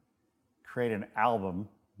to create an album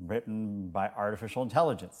written by artificial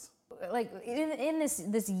intelligence? Like in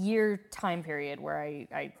this year time period where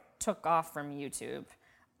I took off from YouTube,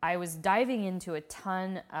 I was diving into a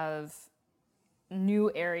ton of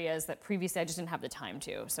new areas that previously I just didn't have the time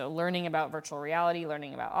to. So learning about virtual reality,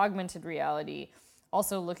 learning about augmented reality,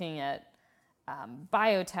 also looking at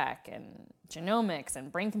biotech and genomics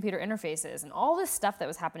and brain-computer interfaces and all this stuff that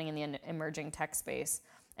was happening in the emerging tech space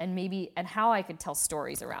and how I could tell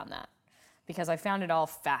stories around that because I found it all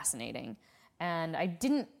fascinating. And I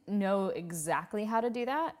didn't know exactly how to do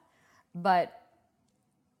that, but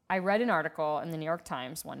I read an article in the New York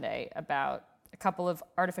Times one day about a couple of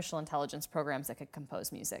artificial intelligence programs that could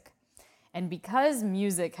compose music. And because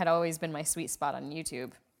music had always been my sweet spot on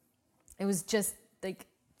YouTube, it was just like,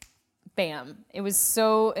 bam. It was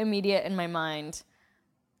so immediate in my mind.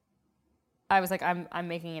 I was like, I'm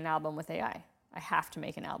making an album with AI. I have to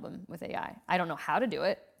make an album with AI. I don't know how to do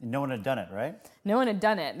it. No one had done it, right? No one had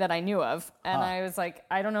done it that I knew of. And I was like,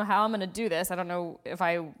 I don't know how I'm going to do this. I don't know if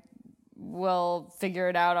I will figure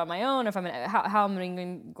it out on my own, if how I'm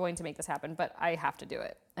going to make this happen, but I have to do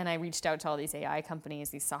it. And I reached out to all these AI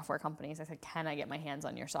companies, these software companies. I said, can I get my hands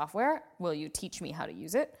on your software? Will you teach me how to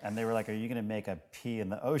use it? And they were like, are you going to make a pee in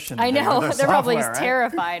the ocean? I know, they're probably right?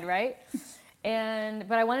 terrified, right?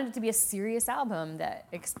 But I wanted it to be a serious album that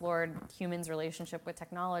explored humans' relationship with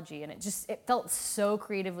technology. And it felt so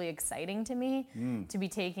creatively exciting to me to be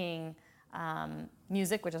taking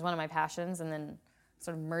music, which is one of my passions, and then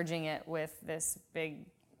sort of merging it with this big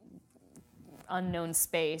unknown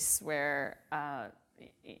space where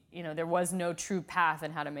there was no true path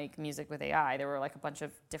in how to make music with AI. There were like a bunch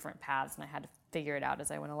of different paths, and I had to figure it out as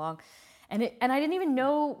I went along. And I didn't even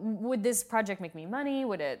know, would this project make me money?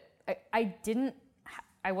 Would it?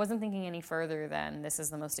 I wasn't thinking any further than this is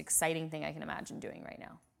the most exciting thing I can imagine doing right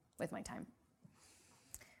now with my time.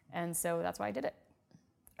 And so that's why I did it.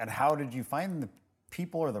 And how did you find the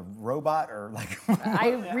people or the robot or like?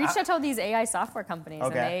 I reached out to all these AI software companies,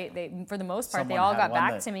 and they for the most part, they all got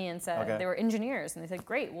back to me and said they were engineers, and they said,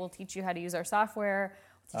 "Great, we'll teach you how to use our software,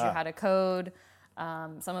 we'll teach you how to code."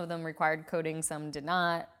 Some of them required coding, some did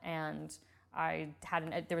not, and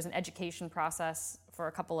there was an education process for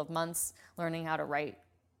a couple of months, learning how to write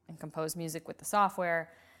and compose music with the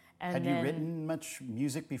software, And Had then, you written much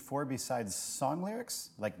music before besides song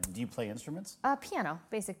lyrics? Like, do you play instruments? Piano,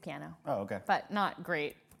 basic piano, Oh, okay. but not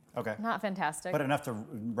great, Okay. not fantastic. But enough to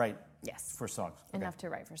write Yes. for songs. Okay. Enough to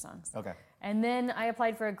write for songs. Okay. And then I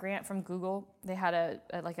applied for a grant from Google. They had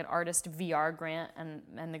like an artist VR grant,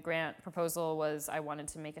 and the grant proposal was I wanted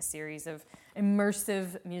to make a series of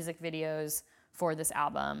immersive music videos for this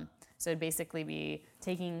album. So it'd basically be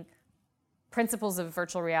taking principles of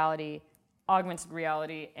virtual reality, augmented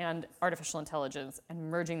reality, and artificial intelligence and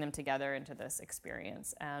merging them together into this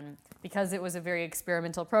experience. And because it was a very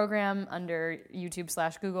experimental program under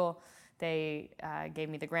YouTube/Google, they gave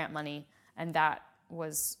me the grant money, and that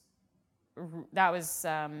was probably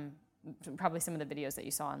some of the videos that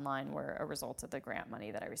you saw online were a result of the grant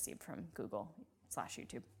money that I received from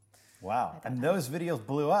Google/YouTube. Wow. And those videos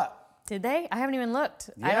blew up. Did they? I haven't even looked.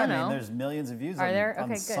 Yeah, I don't know. mean, there's millions of views Are on, there? on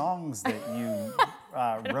Okay, good. songs that you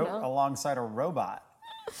wrote alongside a robot.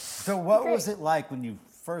 So what was it like when you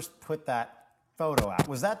first put that photo out?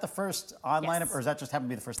 Was that the first online, Yes. or does that just happen to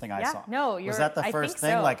be the first thing I Yeah, saw? no, Was that the I first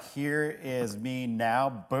think thing? so. Like, here is me now,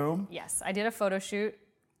 boom? Yes, I did a photo shoot,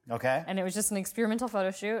 Okay. and it was just an experimental photo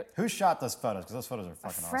shoot. Who shot those photos? Because those photos are A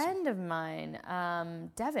fucking awesome. friend of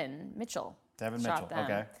mine, Devin Mitchell. Devin shot Mitchell. them.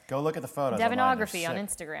 Okay. Go look at the photos. online. They're Devinography on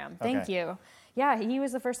sick. Instagram. Thank Okay. you. Yeah, he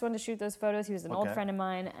was the first one to shoot those photos. He was an old Okay. friend of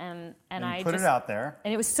mine, and And I you put just it out there.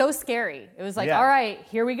 and it was so scary. It was like, Yeah. all right,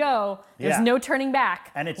 here we go. There's Yeah. no turning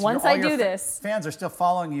back. And it's once all I your do this fans are still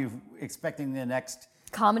following you, expecting the next.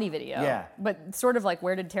 comedy video. Yeah. But sort of like,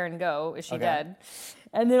 where did Taryn go? Is she Okay. dead?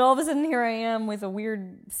 And then all of a sudden, here I am with a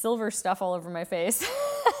weird silver stuff all over my face,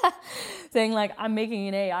 saying like, I'm making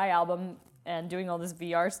an AI album and doing all this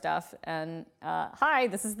VR stuff. And hi,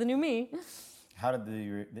 this is the new me. How did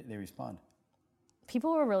they respond?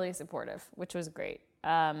 People were really supportive, which was great.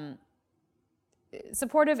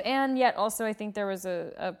 Supportive, and yet also I think there was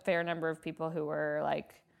a fair number of people who were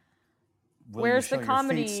like, Will "Where's you the show your feet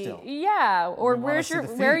comedy?" still? Yeah, or We wanna where's see your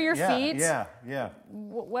the where are feet. your Yeah, feet? Yeah.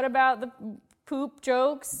 What about the poop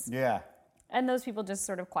jokes? Yeah. And those people just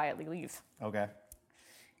sort of quietly leave. Okay.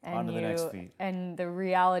 And On to the next feet. And the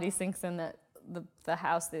reality sinks in that the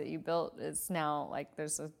house that you built is now like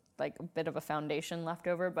there's a bit of a foundation left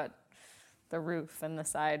over, but the roof and the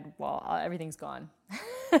side wall, everything's gone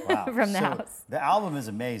Wow. from the So house. The album is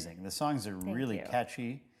amazing. The songs are really you.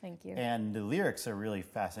 catchy. Thank you. And the lyrics are really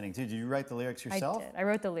fascinating too. Did you write the lyrics yourself? I did. I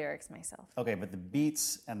wrote the lyrics myself. Okay, but the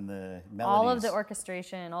beats and the melodies. All of the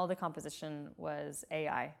orchestration, all the composition was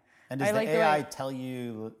AI. And does I the like AI way- tell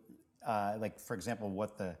you, like for example,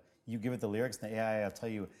 you give it the lyrics, and the AI will tell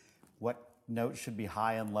you what notes should be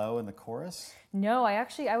high and low in the chorus? No,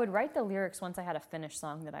 I would write the lyrics once I had a finished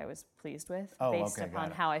song that I was pleased with, Oh, based okay, got upon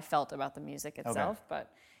it. how I felt about the music itself.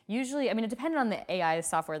 But usually, I mean, it depended on the AI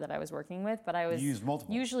software that I was working with. But I was You used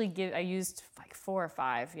multiple? I used like 4 or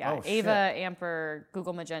 5. Yeah, Oh, Ava, shit. Amper,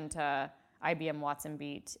 Google Magenta, IBM Watson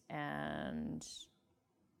Beat, and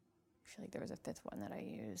I feel like there was a 5th one that I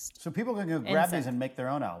used. So people can go grab Insync. these and make their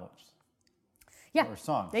own albums. Yeah, Or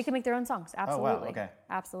songs. they can make their own songs. Absolutely. okay.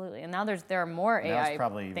 Absolutely. And now there are more That was AI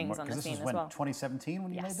probably things on the this scene was as when well. 2017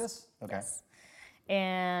 when you Yes. made this? Okay. Yes.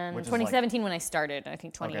 And Which is like- 2017 when I started. I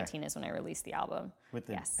think 2018 is when I released the album. With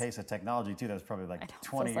the Yes. pace of technology too, that was probably like I know,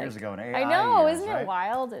 20 feels years like- ago in AI I know, years, isn't right? it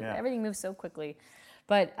wild? Yeah. Everything moves so quickly.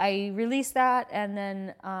 But I released that, and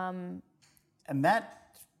then And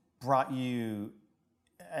that brought you,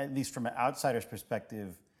 at least from an outsider's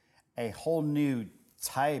perspective, a whole new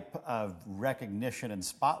type of recognition and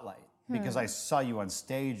spotlight. Because I saw you on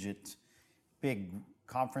stage at big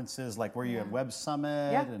conferences, like were you at Web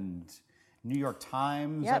Summit Yeah. and New York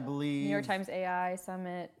Times, I yep, believe. New York Times AI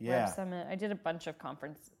Summit, Yeah. Web Summit. I did a bunch of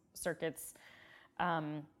conference circuits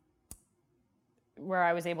where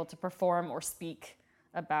I was able to perform or speak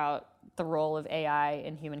about the role of AI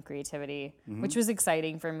in human creativity, which was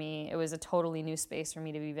exciting for me. It was a totally new space for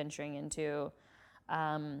me to be venturing into.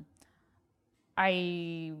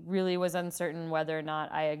 I really was uncertain whether or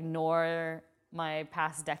not I ignore my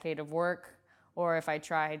past decade of work or if I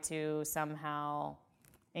try to somehow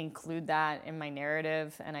include that in my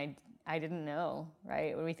narrative. And I didn't know,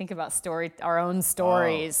 right? When we think about our own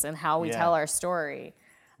stories and how we yeah. tell our story,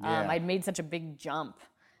 Yeah. I'd made such a big jump.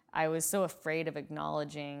 I was so afraid of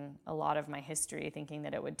acknowledging a lot of my history, thinking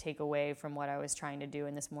that it would take away from what I was trying to do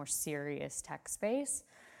in this more serious tech space.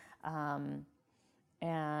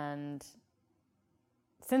 And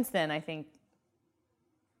since then, I think,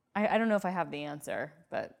 I don't know if I have the answer,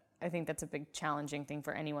 but I think that's a big challenging thing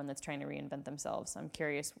for anyone that's trying to reinvent themselves. I'm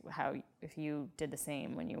curious if you did the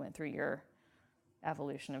same when you went through your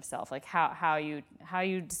evolution of self, like how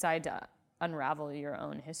you decide to unravel your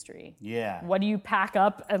own history. Yeah. What do you pack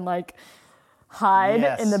up and like hide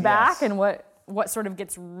Yes, in the back, yes. and what sort of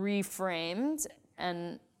gets reframed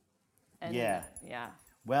and Yeah. yeah.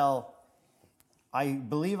 Well, I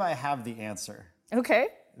believe I have the answer, Okay.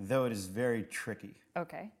 though it is very tricky.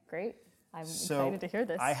 Okay. Great. I'm So excited to hear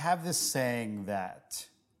this. I have this saying that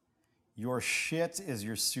your shit is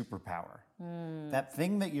your superpower. That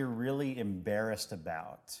thing that you're really embarrassed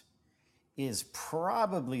about is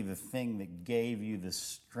probably the thing that gave you the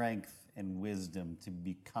strength and wisdom to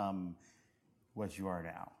become what you are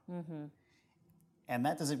now. And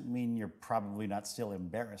that doesn't mean you're probably not still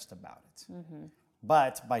embarrassed about it.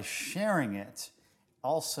 But by sharing it,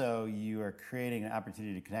 also you are creating an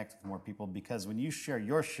opportunity to connect with more people, because when you share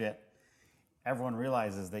your shit, everyone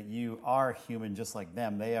realizes that you are human just like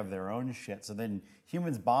them. They have their own shit. So then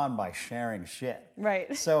humans bond by sharing shit.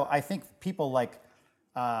 Right. So I think people like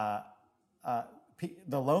the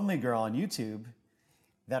lonely girl on YouTube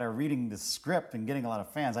that are reading the script and getting a lot of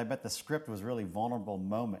fans, I bet the script was really vulnerable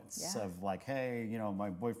moments of like, hey, you know, my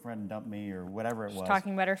boyfriend dumped me or whatever it was.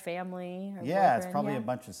 Talking about her family. Her Yeah, it's boyfriend, probably a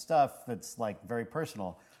bunch of stuff that's like very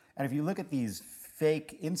personal. And if you look at these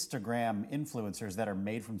fake Instagram influencers that are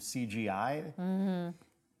made from CGI,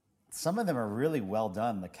 some of them are really well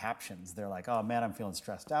done. The captions, they're like, oh man, I'm feeling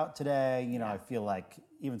stressed out today. You know, I feel like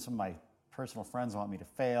even some of my personal friends want me to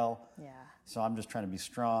fail. Yeah. So I'm just trying to be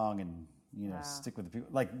strong and, you know, stick with the people.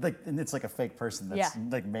 Like, and it's like a fake person that's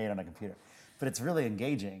like made on a computer. But it's really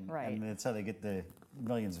engaging. Right. And that's how they get the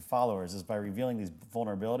millions of followers, is by revealing these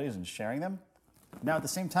vulnerabilities and sharing them. Now, at the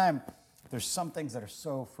same time, there's some things that are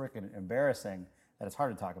so freaking embarrassing that it's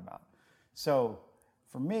hard to talk about. So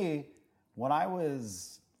for me, when I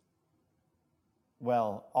was,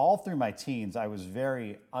 well, all through my teens, I was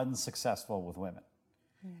very unsuccessful with women.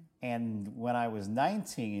 And when I was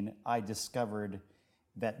 19, I discovered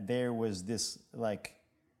that there was this like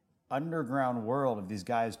underground world of these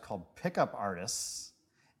guys called pickup artists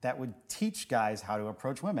that would teach guys how to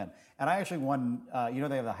approach women. And I actually won, you know,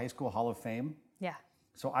 they have the High School Hall of Fame. Yeah.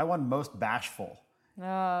 So I won most bashful.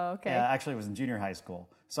 Oh, okay. Actually, it was in junior high school.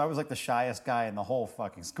 So I was like the shyest guy in the whole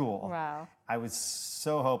fucking school. Wow. I was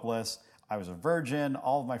so hopeless. I was a virgin.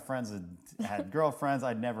 All of my friends had girlfriends.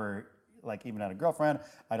 I'd never like even had a girlfriend.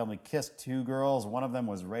 I'd only kissed 2 girls. One of them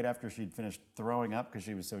was right after she'd finished throwing up because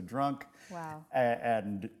she was so drunk. Wow.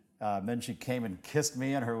 And then she came and kissed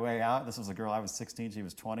me on her way out. This was a girl, I was 16, she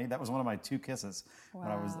was 20. That was one of my 2 kisses when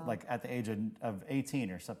I was like at the age of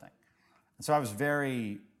 18 or something. And so I was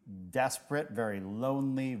very desperate, very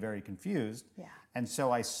lonely, very confused. Yeah. And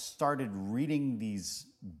so I started reading these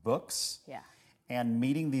books. Yeah. And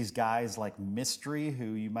meeting these guys like Mystery, who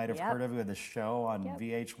you might have heard of, who had the show on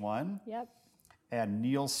VH1. Yep. And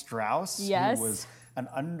Neil Strauss, Yes. who was an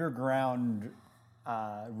underground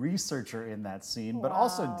researcher in that scene, but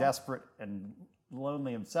also desperate and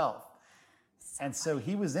lonely himself. And so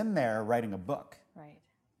he was in there writing a book. Right.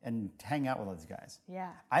 And hang out with all these guys.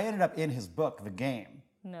 Yeah. I ended up in his book, The Game.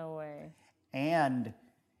 No way. And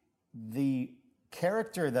the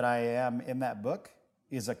character that I am in that book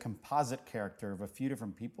is a composite character of a few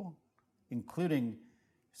different people, including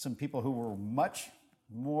some people who were much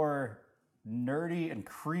more nerdy and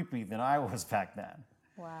creepy than I was back then.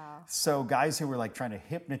 Wow. So guys who were like trying to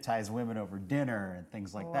hypnotize women over dinner and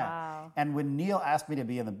things like that. And when Neil asked me to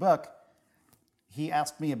be in the book, he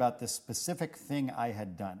asked me about this specific thing I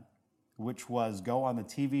had done, which was go on the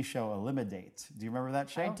TV show Eliminate. Do you remember that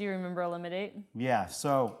show? I do remember Eliminate. Yeah,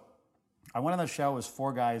 so I went on the show. It was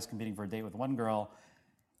 4 guys competing for a date with 1 girl.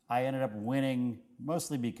 I ended up winning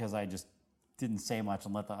mostly because I just didn't say much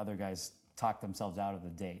and let the other guys talk themselves out of the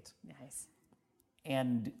date. Nice.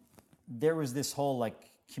 And there was this whole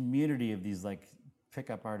like community of these like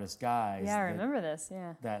pickup artist guys. Yeah, I remember this.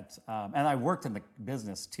 Yeah. That and I worked in the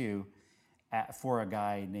business too for a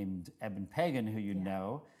guy named Eben Pagan, who you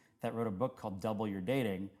know, that wrote a book called Double Your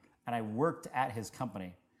Dating. And I worked at his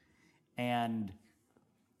company. And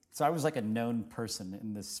so I was like a known person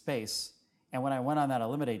in this space. And when I went on that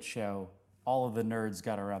Eliminate show, all of the nerds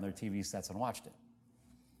got around their TV sets and watched it.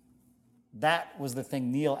 That was the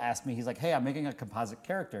thing Neil asked me. He's like, hey, I'm making a composite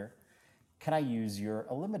character. Can I use your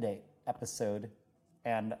Eliminate episode?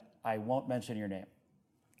 And I won't mention your name.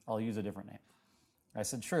 I'll use a different name. I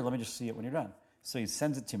said, sure, let me just see it when you're done. So he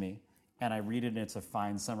sends it to me, and I read it, and it's a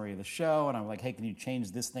fine summary of the show. And I'm like, hey, can you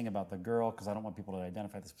change this thing about the girl? Because I don't want people to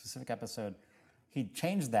identify the specific episode. He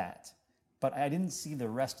changed that, but I didn't see the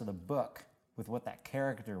rest of the book with what that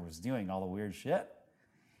character was doing, all the weird shit.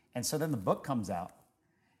 And so then the book comes out.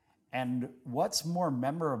 And what's more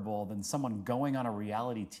memorable than someone going on a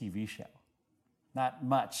reality TV show? Not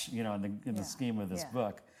much, you know, in the scheme of this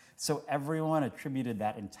book. So everyone attributed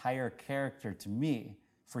that entire character to me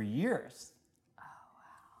for years. Oh, wow.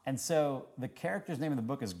 And so the character's name in the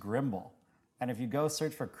book is Grimble. And if you go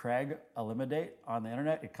search for Craig Elimidate on the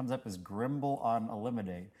internet, it comes up as Grimble on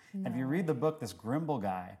Elimidate. And if you read the book, this Grimble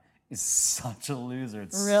guy is such a loser.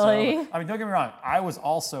 It's Really? I mean, don't get me wrong. I was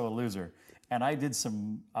also a loser. And I did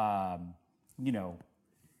some,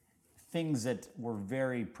 things that were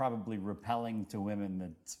very probably repelling to women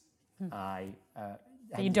that I That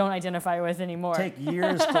you don't identify with anymore. take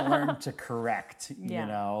years to learn to correct. Yeah.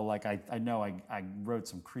 You know, like I know I wrote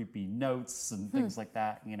some creepy notes and things like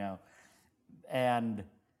that, you know. And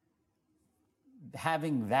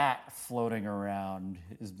having that floating around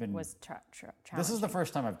has been... Was challenging. This is the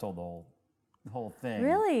first time I've told the whole thing.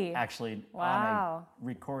 Really? Actually, Wow. on a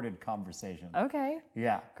recorded conversation. Okay.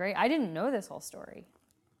 Yeah. Great. I didn't know this whole story.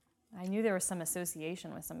 I knew there was some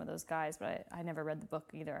association with some of those guys, but I never read the book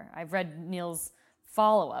either. I've read Neil's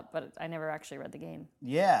follow-up, but I never actually read the game.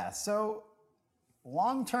 Yeah. So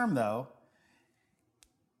long term, though,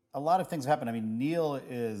 a lot of things happen. I mean, Neil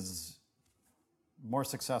is more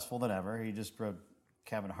successful than ever. He just wrote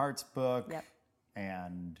Kevin Hart's book. Yep.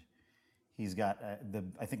 And he's got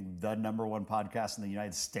I think the #1 podcast in the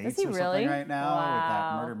United States he or really? something right now with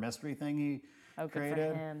that Wow. murder mystery thing he Good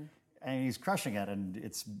created. for him. And he's crushing it. And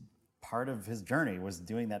it's part of his journey was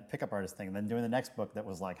doing that pickup artist thing and then doing the next book that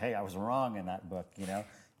was like, hey, I was wrong in that book, you know?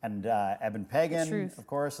 And Eben Pagan, truth. of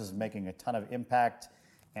course, is making a ton of impact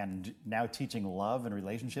and now teaching love and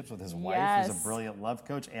relationships with his wife, who's Yes. a brilliant love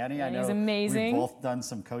coach. Annie, Annie's I know amazing. we've both done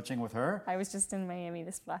some coaching with her. I was just in Miami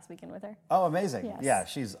this last weekend with her. Oh, amazing. Yes. Yeah,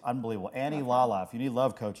 she's unbelievable. Annie Lala, if you need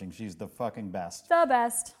love coaching, she's the fucking best. The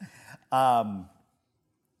best.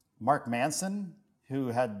 Mark Manson, who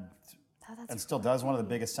had that's and still does one of the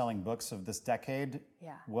biggest selling books of this decade,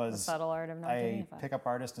 Yeah, The was Subtle Art of Not Giving a a Fuck. pickup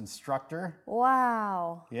artist instructor.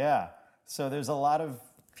 Wow. Yeah. So there's a lot of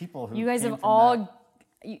people who You guys came have from all...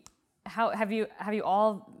 that. How have you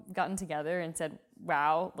all gotten together and said,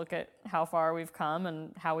 wow, look at how far we've come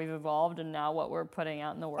and how we've evolved and now what we're putting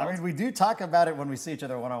out in the world? I mean, we do talk about it when we see each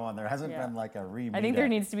other one-on-one. There hasn't Yeah. been like a re I think there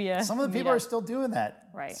needs to be a Some of the people meetup. are still doing that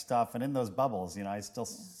Right. stuff and in those bubbles. You know, I still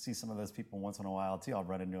see some of those people once in a while too. I'll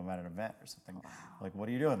run into them at an event or something. Like, what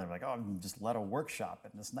are you doing? They're like, oh, I'm just led a workshop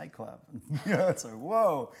in this nightclub. You know, it's like,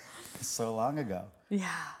 whoa, so long ago. Yeah.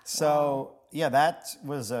 So yeah, that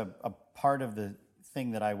was a part of the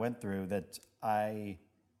thing that I went through that I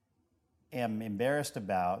am embarrassed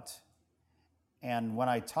about. And when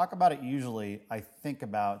I talk about it, usually I think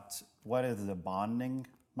about what is the bonding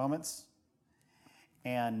moments.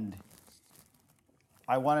 And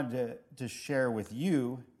I wanted to share with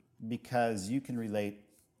you because you can relate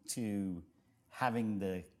to having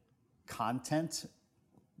the content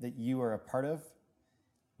that you are a part of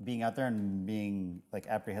being out there and being like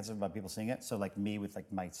apprehensive about people seeing it. So like me with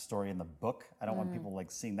like my story in the book, I don't want people like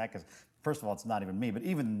seeing that because first of all, it's not even me, but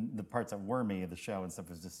even the parts that were me of the show and stuff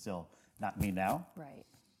is just still not me now. Right.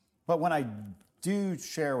 But when I do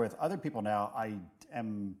share with other people now, I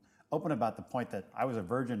am open about the point that I was a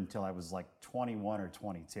virgin until I was like 21 or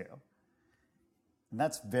 22. And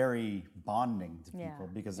that's very bonding to Yeah, people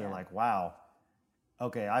because they're yeah. like, wow,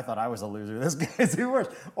 okay, I thought I was a loser. This guy's the worst.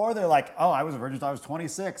 Or they're like, oh, I was a virgin until I was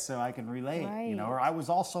 26, so I can relate. You know, Right. or I was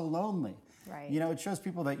also lonely. Right. You know, it shows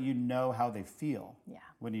people that you know how they feel Yeah.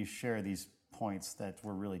 when you share these points that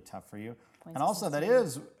were really tough for you. Points And of also that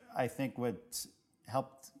is, I think, what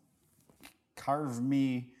helped carve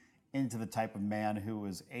me into the type of man who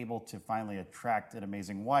was able to finally attract an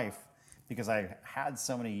amazing wife because I had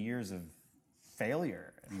so many years of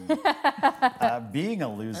failure and being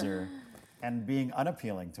a loser and being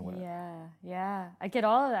unappealing to women. Yeah. I get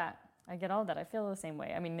all of that. I feel the same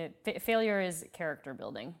way. I mean, failure is character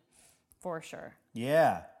building, for sure.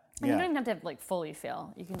 Yeah. And you don't even have to like fully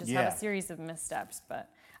fail. You can just have Yeah. a series of missteps. But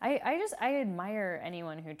I admire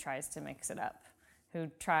anyone who tries to mix it up, who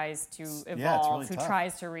tries to evolve, really who tough.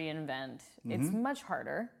 tries to reinvent. It's much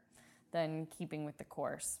harder than keeping with the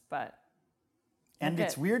course, but And Okay.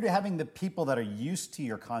 it's weird having the people that are used to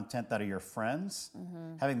your content, that are your friends,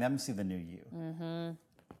 having them see the new you.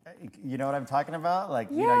 You know what I'm talking about?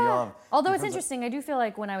 Like, you know, you'll have Although your it's friends that- interesting, I do feel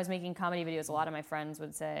like when I was making comedy videos, a lot of my friends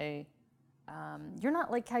would say, "You're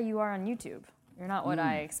not like how you are on YouTube. You're not what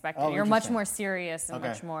I expected. Oh, You're much interesting. more serious and Okay.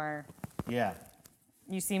 much more. Yeah.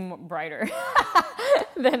 You seem brighter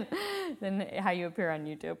than how you appear on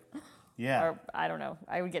YouTube." Yeah. Or I don't know.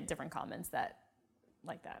 I would get different comments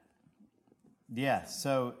like that. Yeah,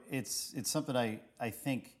 so it's something I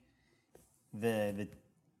think the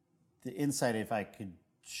insight, if I could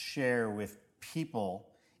share with people,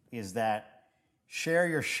 is that share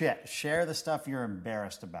your shit. Share the stuff you're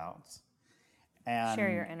embarrassed about. And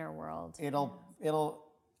share your inner world. It'll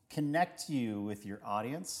connect you with your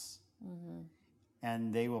audience,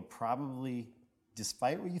 and they will probably,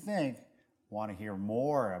 despite what you think, want to hear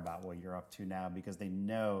more about what you're up to now because they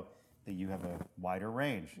know that you have a wider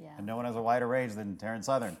range. Yeah. And no one has a wider range than Taryn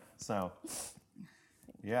Southern. So,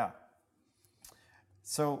 yeah.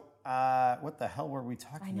 So, what the hell were we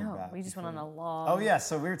talking about? We just went on a long Oh, yeah.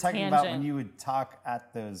 So we were talking about when tangent. you would talk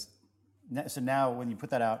at those. So now when you put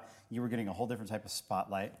that out, you were getting a whole different type of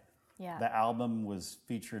spotlight. Yeah. The album was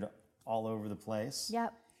featured all over the place.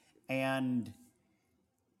 Yep. And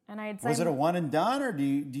I had was it a one and done, or do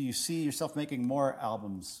you see yourself making more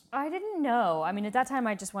albums? I didn't know. I mean, at that time,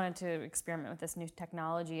 I just wanted to experiment with this new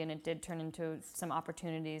technology, and it did turn into some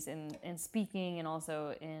opportunities in speaking and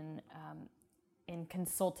also in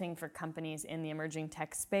consulting for companies in the emerging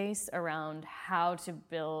tech space around how to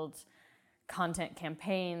build content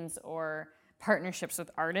campaigns or partnerships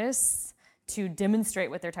with artists to demonstrate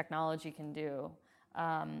what their technology can do.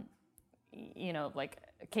 Like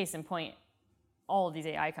case in point, all of these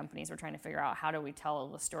AI companies were trying to figure out how do we tell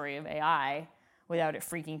the story of AI without it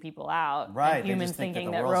freaking people out. Right. And humans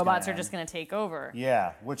thinking that robots are just going to take over.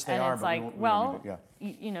 Yeah, which they and are. It's but like, we well, don't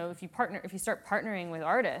need to, if you start partnering with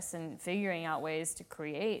artists and figuring out ways to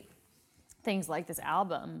create things like this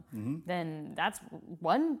album, then that's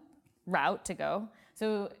one route to go.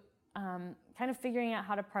 So, kind of figuring out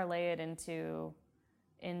how to parlay it into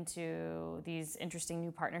these interesting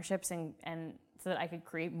new partnerships and so that I could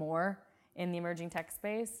create more in the emerging tech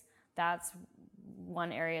space. That's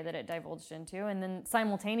one area that it divulged into. And then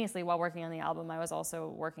simultaneously, while working on the album, I was also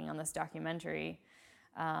working on this documentary.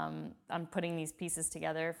 I'm putting these pieces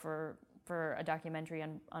together for a documentary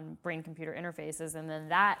on brain-computer interfaces, and then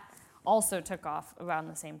that also took off around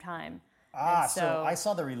the same time. So I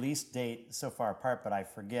saw the release date so far apart, but I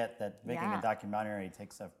forget that making a documentary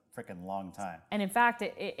takes a freaking long time. And in fact,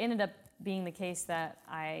 it ended up being the case that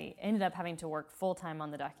I ended up having to work full-time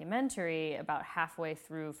on the documentary about halfway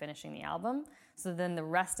through finishing the album. So then the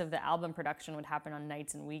rest of the album production would happen on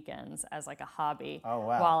nights and weekends as like a hobby. Oh,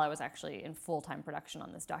 wow. While I was actually in full-time production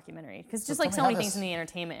on this documentary. Because just tell like me so how many this- things in the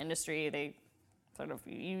entertainment industry, they sort of,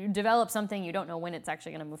 you develop something, you don't know when it's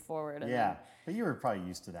actually going to move forward. And Yeah, but you were probably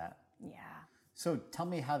used to that. Then, yeah. So tell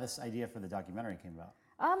me how this idea for the documentary came about.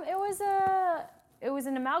 It was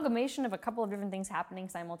an amalgamation of a couple of different things happening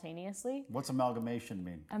simultaneously. What's amalgamation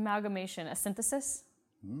mean? Amalgamation, a synthesis,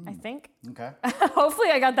 I think. Okay. Hopefully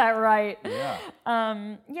I got that right.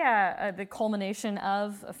 Yeah. The culmination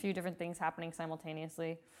of a few different things happening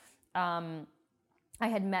simultaneously. I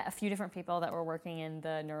had met a few different people that were working in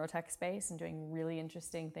the neurotech space and doing really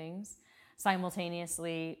interesting things.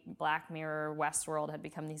 Simultaneously, Black Mirror, Westworld had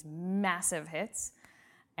become these massive hits.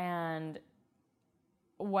 And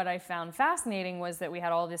what I found fascinating was that we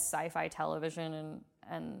had all this sci-fi television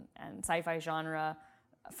and sci-fi genre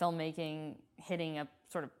filmmaking hitting a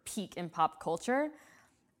sort of peak in pop culture.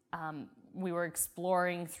 We were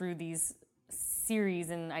exploring through these series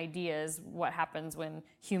and ideas what happens when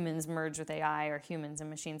humans merge with AI or humans and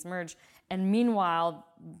machines merge. And meanwhile,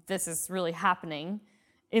 this is really happening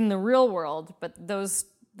in the real world, but those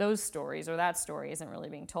stories or that story isn't really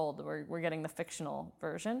being told. We're getting the fictional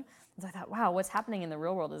version. So I thought, wow, what's happening in the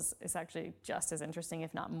real world is actually just as interesting,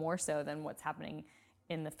 if not more so, than what's happening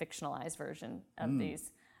in the fictionalized version of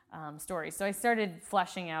these stories. So I started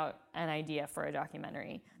fleshing out an idea for a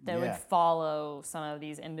documentary that would follow some of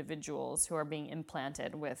these individuals who are being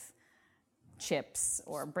implanted with chips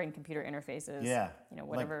or brain-computer interfaces. Yeah.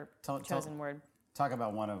 Whatever chosen word. Talk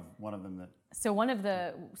about one of them that. So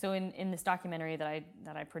in this documentary that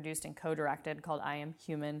I produced and co-directed called I Am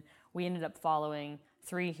Human, we ended up following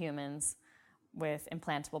 3 humans with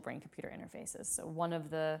implantable brain-computer interfaces. So one of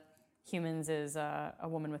the humans is a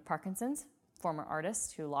woman with Parkinson's, former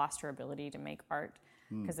artist who lost her ability to make art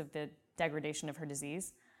because of the degradation of her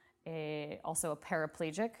disease. Also a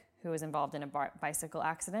paraplegic who was involved in a bicycle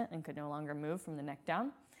accident and could no longer move from the neck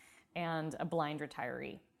down. And a blind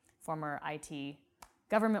retiree, former IT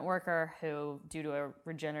government worker who, due to a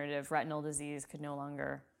regenerative retinal disease, could no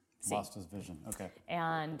longer see. Lost his vision. Okay.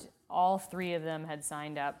 And all 3 of them had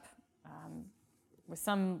signed up with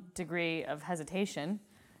some degree of hesitation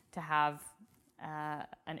to have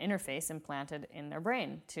an interface implanted in their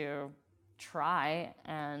brain to try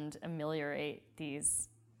and ameliorate these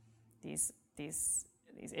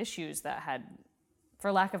issues that had,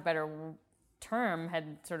 for lack of a better term,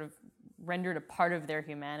 had sort of rendered a part of their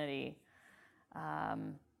humanity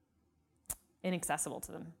inaccessible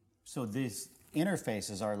to them. So these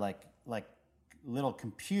interfaces are like little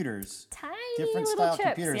computers, Tiny different little style chips.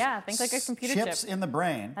 computers. Yeah, think like a computer chip. Chips in the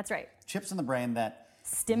brain. That's right. Chips in the brain that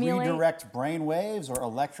Stimulate. redirect brain waves or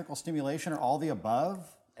electrical stimulation or all the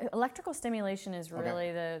above. Electrical stimulation is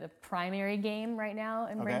really the primary game right now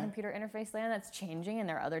in brain-computer interface land. That's changing, and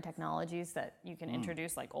there are other technologies that you can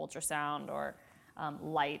introduce, like ultrasound or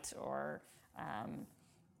light or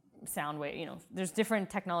sound wave. You know, there's different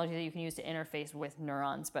technology that you can use to interface with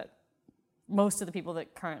neurons, but most of the people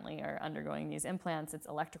that currently are undergoing these implants, it's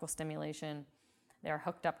electrical stimulation. They're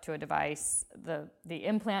hooked up to a device. The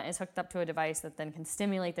implant is hooked up to a device that then can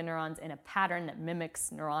stimulate the neurons in a pattern that mimics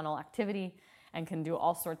neuronal activity and can do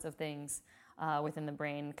all sorts of things within the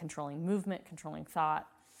brain, controlling movement, controlling thought,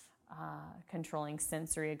 controlling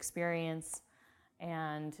sensory experience.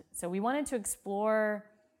 And so we wanted to explore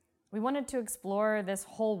this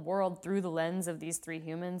whole world through the lens of these three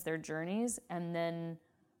humans, their journeys, and then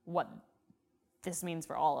what this means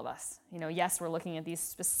for all of us. You know, yes, we're looking at these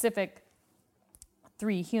specific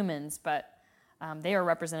three humans, but they are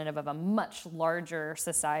representative of a much larger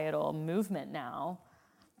societal movement now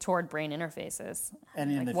toward brain interfaces. And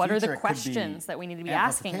in like, the what future, are the questions that we need to be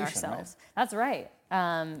asking ourselves? Right? That's right.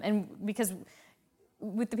 And because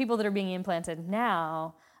with the people that are being implanted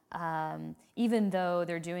now, even though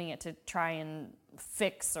they're doing it to try and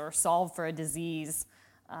fix or solve for a disease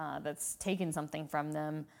that's taken something from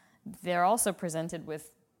them, they're also presented with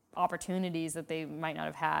opportunities that they might not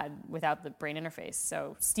have had without the brain interface.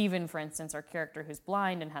 So Stephen, for instance, our character who's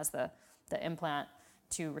blind and has the implant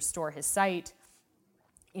to restore his sight,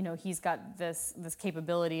 you know, he's got this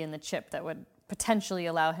capability in the chip that would potentially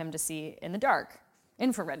allow him to see in the dark,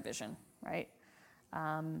 infrared vision, right?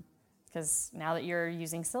 Because now that you're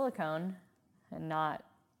using silicone and not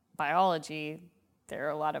biology, there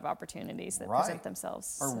are a lot of opportunities that present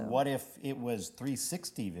themselves. Or what if it was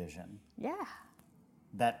 360 vision? Yeah.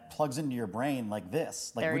 That plugs into your brain like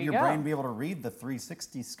this. Like, would your brain be able to read the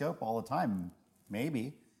 360 scope all the time?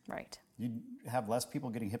 Maybe. Right. You'd have less people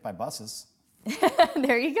getting hit by buses.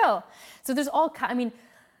 There you go. So there's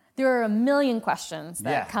there are a million questions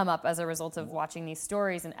that come up as a result of watching these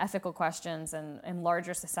stories, and ethical questions and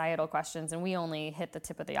larger societal questions, and we only hit the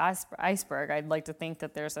tip of the iceberg. I'd like to think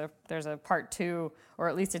that there's a part 2 or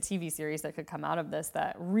at least a TV series that could come out of this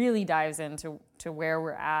that really dives into where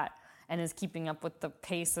we're at and is keeping up with the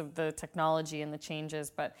pace of the technology and the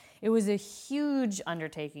changes. But it was a huge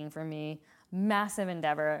undertaking for me, massive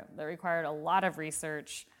endeavor that required a lot of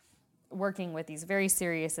research, working with these very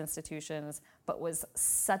serious institutions, but was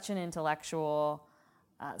such an intellectually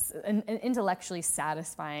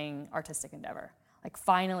satisfying artistic endeavor. Like,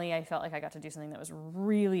 finally, I felt like I got to do something that was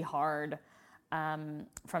really hard from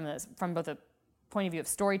both a point of view of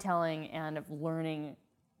storytelling and of learning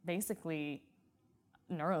basically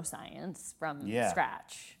neuroscience from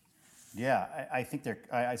scratch. Yeah, I think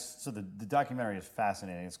so the documentary is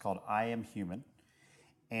fascinating. It's called I Am Human.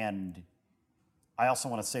 And I also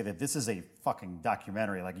want to say that this is a fucking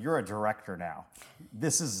documentary. Like, you're a director now.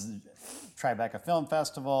 This is Tribeca Film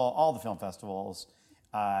Festival, all the film festivals,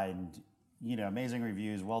 and, you know, amazing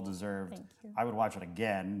reviews, well-deserved. Thank you. I would watch it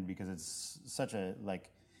again because it's such a,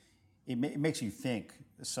 like, it makes you think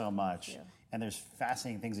so much. And there's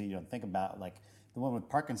fascinating things that you don't think about. Like, the one with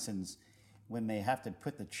Parkinson's, when they have to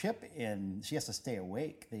put the chip in, she has to stay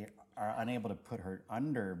awake. They are unable to put her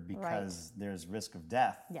under because there's risk of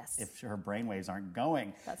death if her brainwaves aren't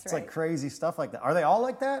going. It's like crazy stuff like that. Are they all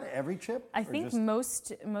like that? Every chip? I think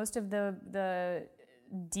most of the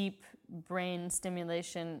deep brain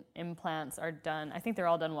stimulation implants are done. I think they're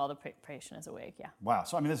all done while the patient is awake. Yeah. Wow.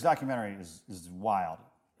 So I mean, this documentary is wild.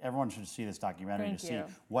 Everyone should see this documentary see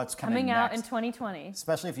what's coming out next. in 2020.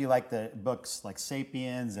 Especially if you like the books like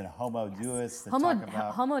 *Sapiens* and *Homo Deus* that talk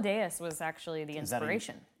about... Homo Deus was actually the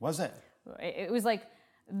inspiration. Was it? It was like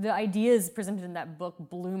the ideas presented in that book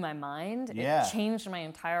blew my mind. It changed my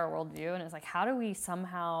entire worldview, and it's like, how do we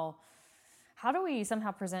somehow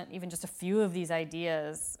present even just a few of these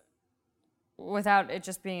ideas without it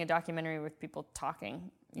just being a documentary with people talking,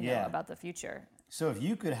 you know, about the future? So if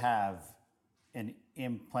you could have an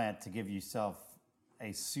implant to give yourself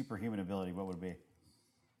a superhuman ability, what would it be?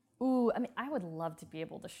 Ooh, I mean, I would love to be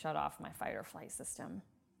able to shut off my fight or flight system.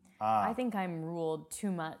 I think I'm ruled too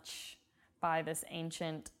much by this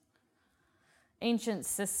ancient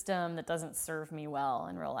system that doesn't serve me well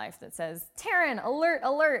in real life, that says, Taryn, alert,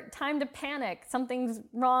 alert, time to panic. Something's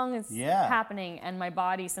wrong is happening, and my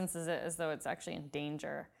body senses it as though it's actually in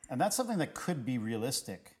danger. And that's something that could be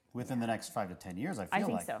realistic within the next 5 to 10 years, I feel like. I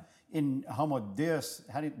think so. In Homo Deus,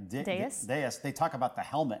 Deus, they talk about the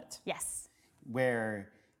helmet. Yes.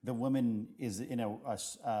 Where the woman is in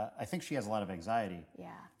I think she has a lot of anxiety. Yeah.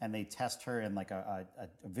 And they test her in like a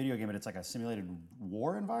video game, but it's like a simulated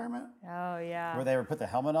war environment. Oh, yeah. Where they would put the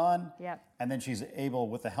helmet on. Yep. And then she's able,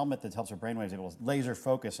 with the helmet that helps her brainwaves, able to laser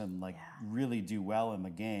focus and like really do well in the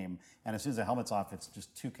game. And as soon as the helmet's off, it's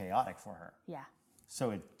just too chaotic for her. Yeah. So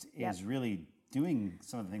it is really doing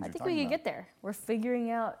some of the things I you're think talking we about. could get there. We're figuring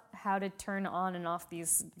out how to turn on and off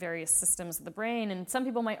these various systems of the brain. And some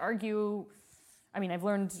people might argue, I mean, I've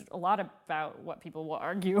learned a lot about what people will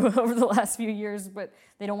argue over the last few years, but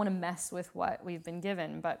they don't want to mess with what we've been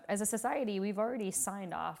given. But as a society, we've already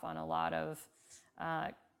signed off on a lot of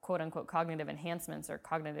quote unquote cognitive enhancements or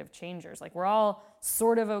cognitive changers. Like we're all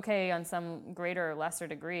sort of okay on some greater or lesser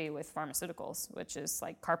degree with pharmaceuticals, which is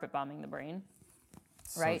like carpet bombing the brain.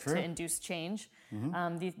 Right, true. to induce change.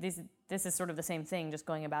 This is sort of the same thing, just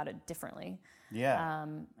going about it differently. Yeah.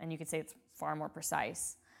 And you could say it's far more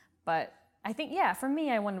precise. But I think, for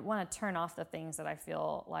me, I want to turn off the things that I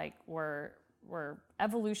feel like were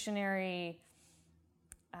evolutionary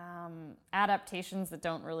adaptations that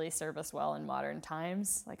don't really serve us well in modern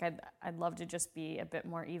times. Like I'd love to just be a bit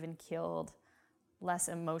more even-keeled, less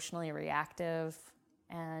emotionally reactive,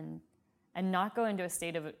 and not go into a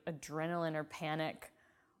state of adrenaline or panic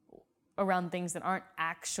around things that aren't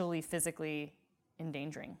actually physically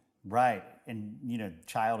endangering. Right. And,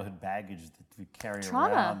 childhood baggage that we carry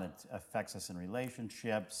Trauma. around that affects us in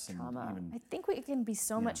relationships. And Trauma. even, I think we can be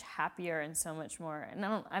so much happier and so much more, and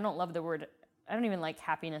I don't love the word, I don't even like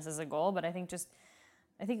happiness as a goal, but I think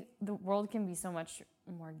the world can be so much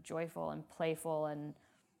more joyful and playful, and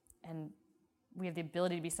we have the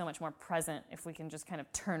ability to be so much more present if we can just kind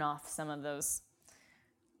of turn off some of those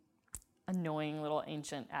annoying little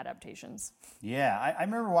ancient adaptations. Yeah, I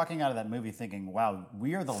remember walking out of that movie thinking, wow,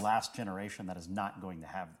 we are the last generation that is not going to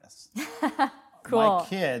have this. Cool. My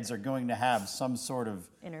kids are going to have some sort of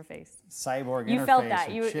Interface. cyborg You interface felt that.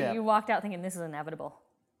 or You chip. you walked out thinking this is inevitable.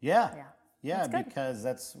 Yeah. Yeah. That's good. Because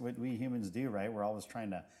that's what we humans do, right? We're always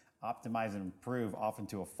trying to optimize and improve, often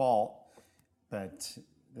to a fault. But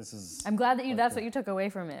this is... I'm glad that that's what you took away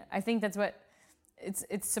from it. I think that's what...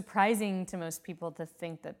 It's surprising to most people to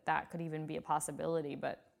think that could even be a possibility,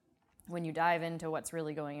 but when you dive into what's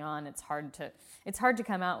really going on, it's hard to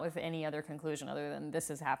come out with any other conclusion other than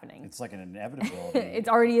this is happening. It's like an inevitability. It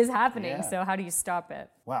already is happening, Yeah. so how do you stop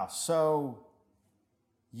it? Wow. So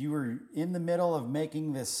you were in the middle of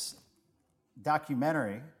making this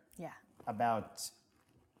documentary Yeah. about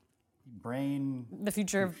brain... The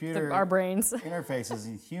future of computer our brains. interfaces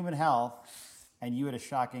in human health, and you had a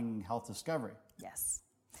shocking health discovery. Yes.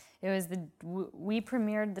 It was we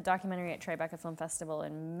premiered the documentary at Tribeca Film Festival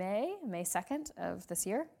in May 2nd of this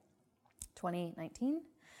year, 2019.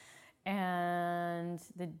 And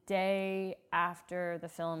the day after the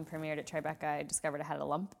film premiered at Tribeca, I discovered I had a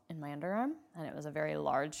lump in my underarm, and it was a very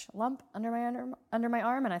large lump under my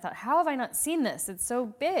arm. And I thought, how have I not seen this? It's so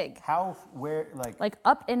big. Where, Like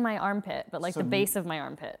up in my armpit, but like So the base of my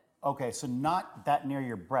armpit. Okay, so not that near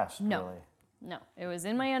your breast, No. really. No, it was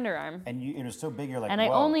in my underarm. And it was so big, you're like, And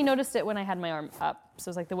whoa. I only noticed it when I had my arm up. So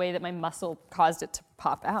it was like the way that my muscle caused it to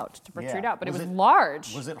pop out, to protrude out. But it was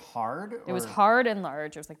large. Was it hard? It was hard and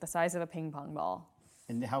large. It was like the size of a ping pong ball.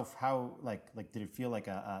 And how did it feel like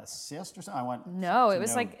a cyst or something? No, it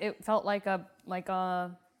was like, it felt like I'm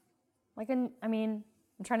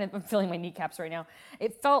feeling my kneecaps right now.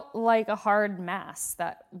 It felt like a hard mass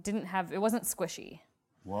that it wasn't squishy.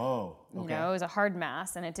 Whoa. Okay. It was a hard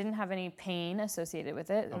mass, and it didn't have any pain associated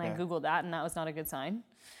with it. And I Googled that, and that was not a good sign.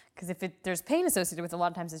 Because if there's pain associated with it, a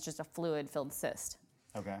lot of times it's just a fluid-filled cyst.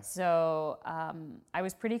 Okay. So I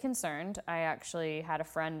was pretty concerned. I actually had a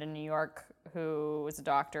friend in New York who was a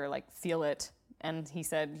doctor, feel it. And he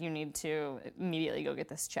said, you need to immediately go get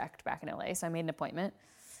this checked back in LA. So I made an appointment,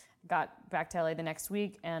 got back to LA the next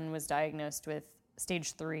week, and was diagnosed with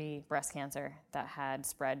stage 3 breast cancer that had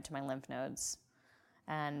spread to my lymph nodes.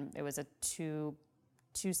 And it was a 2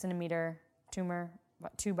 centimeter tumor,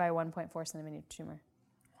 2 by 1.4 centimeter tumor.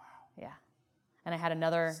 Wow. Yeah. And I had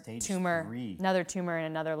another Stage tumor, 3. another tumor in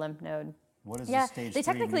another lymph node. What does Yeah, the stage they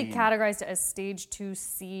 3 technically mean? categorized it as stage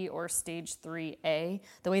 2C or stage 3A.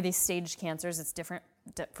 The way they stage cancers, it's different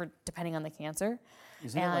depending on the cancer.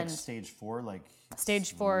 Isn't it like stage 4?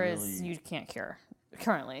 Stage 4 is you can't cure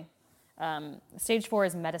currently. Stage 4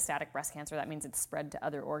 is metastatic breast cancer. That means it's spread to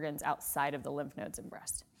other organs outside of the lymph nodes in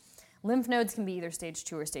breast. Lymph nodes can be either stage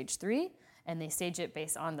 2 or stage 3, and they stage it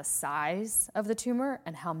based on the size of the tumor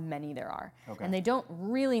and how many there are. Okay. And they don't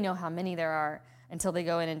really know how many there are until they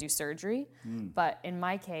go in and do surgery. But in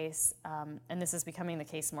my case, and this is becoming the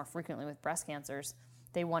case more frequently with breast cancers,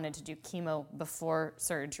 they wanted to do chemo before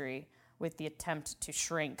surgery, with the attempt to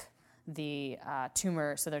shrink the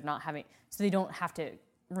tumor so they don't have to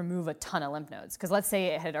remove a ton of lymph nodes. Because let's say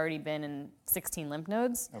it had already been in 16 lymph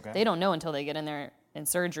nodes. Okay. They don't know until they get in there in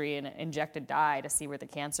surgery and inject a dye to see where the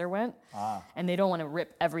cancer went. And they don't want to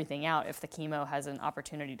rip everything out if the chemo has an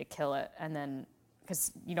opportunity to kill it. And then,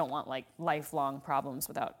 because you don't want like lifelong problems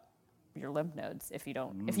without your lymph nodes if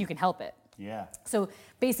you can help it. Yeah. So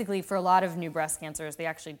basically, for a lot of new breast cancers, they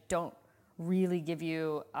actually don't really give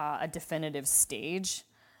you a definitive stage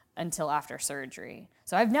until after surgery.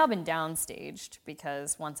 So I've now been downstaged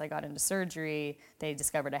because once I got into surgery, they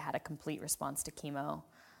discovered I had a complete response to chemo.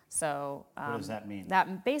 So what does that mean?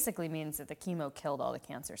 That basically means that the chemo killed all the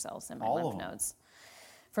cancer cells in my All of lymph them? nodes.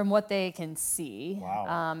 From what they can see.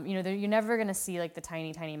 Wow. You're never going to see like the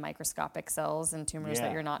tiny, tiny microscopic cells in tumors that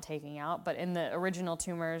Yeah. you're not taking out. But in the original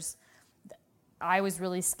tumors, I was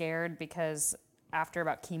really scared because after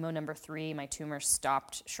about chemo number 3, my tumor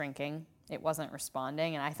stopped shrinking. It wasn't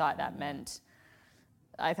responding, and I thought that meant,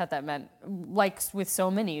 like with so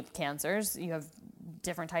many cancers, you have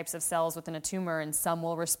different types of cells within a tumor, and some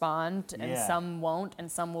will respond, and Yeah. some won't, and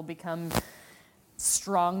some will become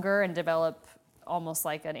stronger and develop almost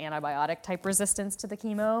like an antibiotic type resistance to the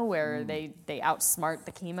chemo, where they outsmart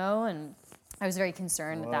the chemo, and I was very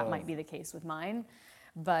concerned that might be the case with mine.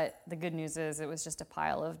 But the good news is it was just a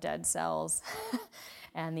pile of dead cells,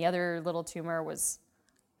 and the other little tumor was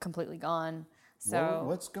completely gone. So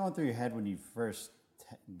What's going through your head when you first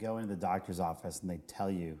go into the doctor's office and they tell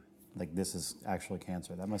you, like, this is actually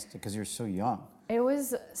cancer? That must, because you're so young. it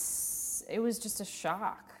was just a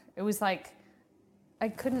shock. It was like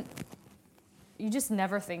you just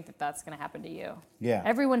never think that that's going to happen to you. Yeah.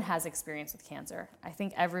 Everyone has experience with cancer. I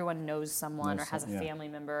think everyone knows someone Knows or has a some- yeah. family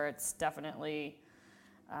member. It's definitely,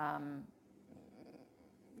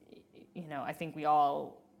 I think we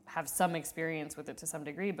all have some experience with it to some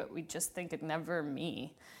degree, but we just think it never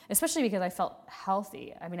me, especially because I felt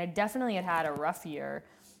healthy. I mean, I definitely had a rough year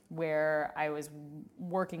where I was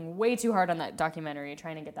working way too hard on that documentary,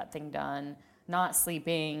 trying to get that thing done, not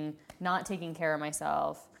sleeping, not taking care of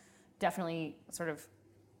myself. Definitely sort of,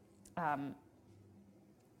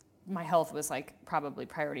 my health was like probably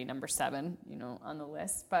priority number 7, on the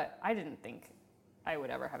list, but I didn't think I would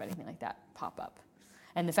ever have anything like that pop up.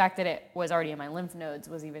 And the fact that it was already in my lymph nodes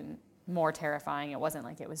was even more terrifying. It wasn't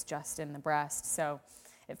like it was just in the breast. So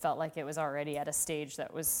it felt like it was already at a stage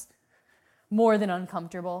that was more than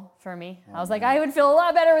uncomfortable for me. I was like, I would feel a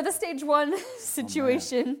lot better with a stage 1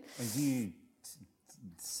 situation. Like, do you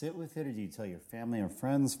sit with it, or do you tell your family or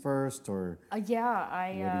friends first, or? Here's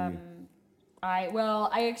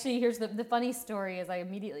the funny story is I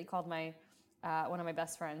immediately called my, one of my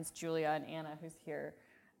best friends, Julia and Anna, who's here.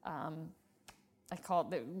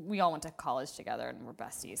 We all went to college together and we're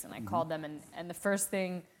besties, and I called them, and the first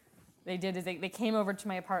thing they did is they came over to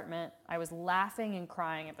my apartment. I was laughing and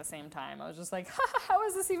crying at the same time. I was just like, how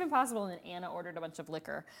is this even possible? And then Anna ordered a bunch of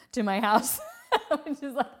liquor to my house, which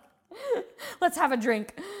is like, let's have a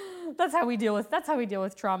drink. That's how we deal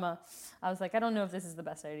with trauma. I was like, I don't know if this is the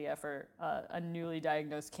best idea for a newly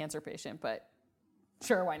diagnosed cancer patient, but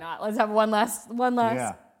sure, why not? Let's have one last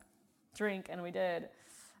Yeah. drink, and we did.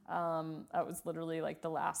 That was literally like the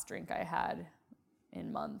last drink I had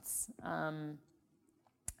in months.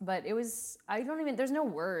 But it was, there's no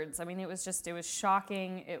words. I mean, it was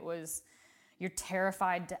shocking. You're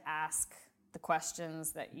terrified to ask the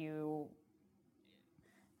questions that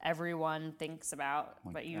everyone thinks about,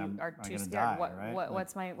 but you are too scared. Die, what right?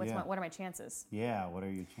 what are my chances? Yeah, what are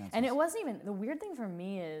your chances? And it wasn't even, the weird thing for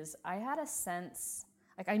me is I had a sense,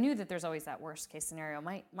 like I knew that there's always that worst case scenario.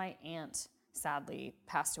 My aunt sadly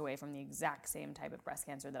passed away from the exact same type of breast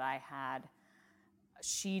cancer that I had.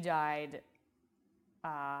 She died,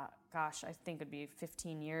 I think it'd be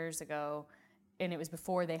 15 years ago, and it was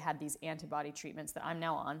before they had these antibody treatments that I'm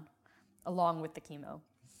now on, along with the chemo.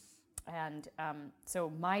 And so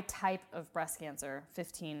my type of breast cancer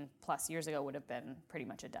 15 plus years ago would have been pretty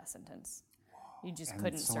much a death sentence. You just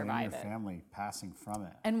couldn't survive in your it. family passing from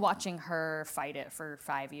it. And watching her fight it for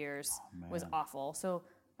 5 years was man. awful. So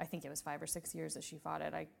I think it was 5 or 6 years that she fought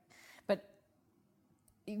it. But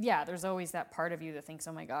yeah, there's always that part of you that thinks,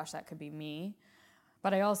 oh my gosh, that could be me.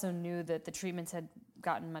 But I also knew that the treatments had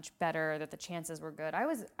gotten much better, that the chances were good. I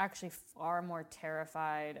was actually far more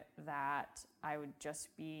terrified that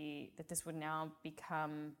that this would now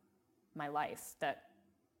become my life, that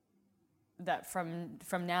from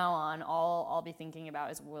now on, all I'll be thinking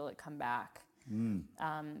about is, will it come back?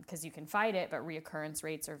 Because you can fight it, but reoccurrence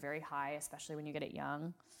rates are very high, especially when you get it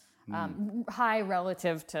young. High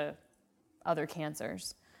relative to other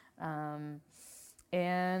cancers.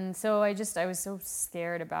 And so I was so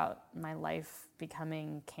scared about my life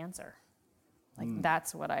becoming cancer. Like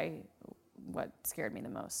that's what scared me the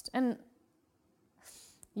most. And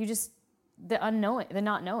the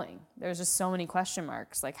not knowing. There's just so many question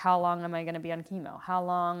marks. Like, how long am I going to be on chemo? How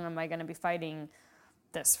long am I going to be fighting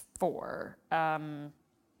this for?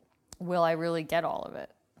 Will I really get all of it?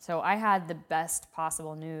 So I had the best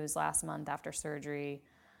possible news last month after surgery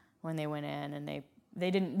when they went in, and they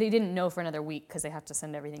didn't know for another week because they have to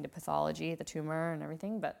send everything to pathology, the tumor and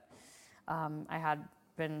everything. But I had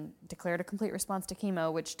been declared a complete response to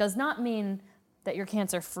chemo, which does not mean that you're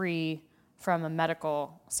cancer free from a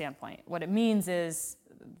medical standpoint. What it means is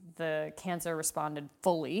the cancer responded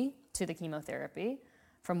fully to the chemotherapy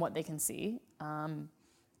from what they can see.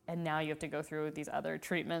 And now you have to go through these other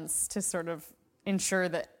treatments to sort of ensure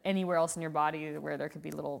that anywhere else in your body where there could be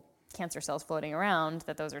little cancer cells floating around,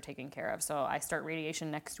 that those are taken care of. So I start radiation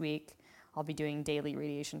next week. I'll be doing daily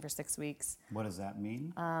radiation for 6 weeks. What does that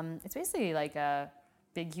mean? It's basically like a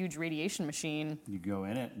big, huge radiation machine. You go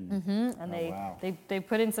in it and, They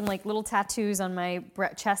put in some like little tattoos on my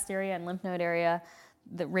chest area and lymph node area,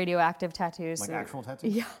 the radioactive tattoos. Like actual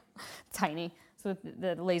tattoos? Yeah, tiny. So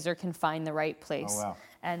the laser can find the right place. Oh, wow.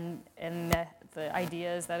 And the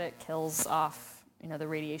idea is that it kills off, the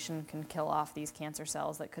radiation can kill off these cancer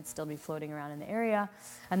cells that could still be floating around in the area.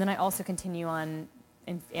 And then I also continue on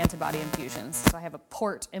antibody infusions. So I have a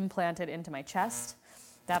port implanted into my chest.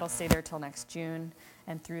 That'll stay there till next June.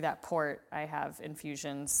 And through that port, I have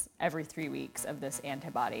infusions every 3 weeks of this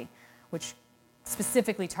antibody, which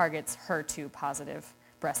specifically targets HER2 positive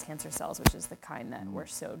breast cancer cells, which is the kind that were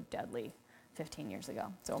so deadly 15 years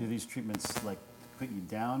ago. So do these treatments like put you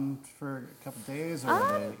down for a couple days,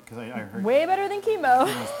 or because I heard way better than chemo.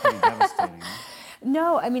 Chemo's pretty devastating. Right?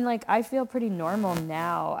 No, I mean, like, I feel pretty normal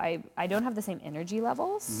now. I don't have the same energy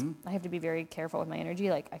levels. Mm-hmm. I have to be very careful with my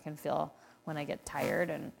energy. Like, I can feel when I get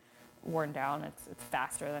tired and worn down, it's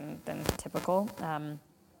faster than typical.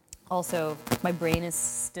 Also, my brain is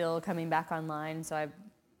still coming back online, so I've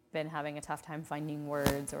been having a tough time finding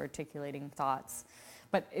words or articulating thoughts.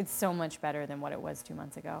 But it's so much better than what it was 2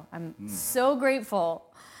 months ago. I'm so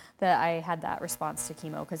grateful that I had that response to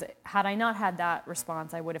chemo, because had I not had that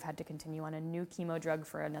response, I would have had to continue on a new chemo drug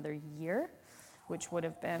for another year, which would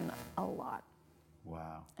have been a lot.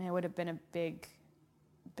 Wow. And it would have been a big,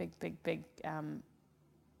 it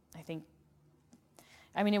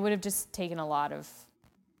would have just taken a lot of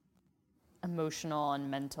emotional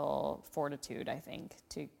and mental fortitude, I think,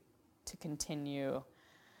 to continue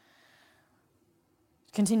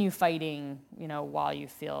fighting, while you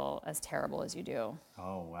feel as terrible as you do.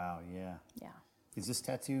 Oh, wow, yeah. Yeah. Is this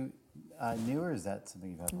tattoo new, or is that something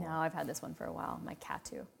you've had for a No, while? I've had this one for a while, my cat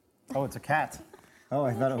too. Oh, it's a cat. Oh,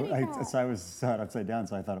 I thought kitty cat. so I saw it upside down,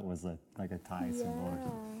 so I thought it was like a Thai symbol.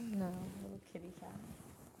 No, little kitty cat.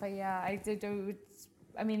 But yeah,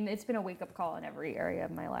 it's been a wake-up call in every area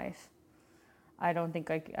of my life. I don't think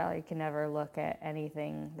I can ever look at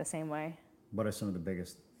anything the same way. What are some of the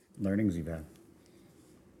biggest learnings you've had?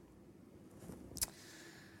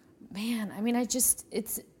 Man,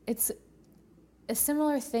 it's a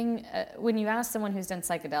similar thing when you ask someone who's done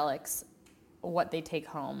psychedelics what they take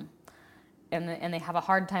home, and they have a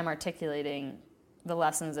hard time articulating the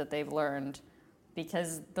lessons that they've learned,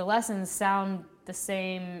 because the lessons sound the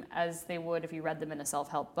same as they would if you read them in a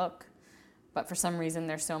self-help book, but for some reason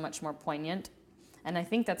they're so much more poignant. And I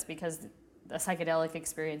think that's because the psychedelic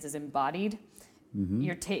experience is embodied. Mm-hmm.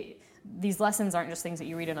 These lessons aren't just things that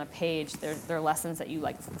you read on a page. They're lessons that you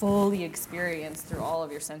fully experience through all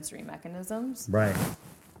of your sensory mechanisms. Right.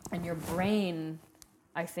 And your brain,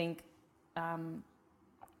 I think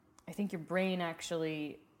your brain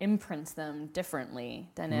actually imprints them differently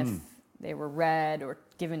than if they were read or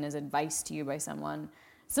given as advice to you by someone.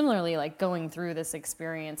 Similarly, going through this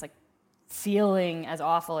experience, feeling as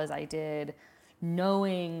awful as I did,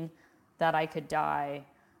 knowing that I could die,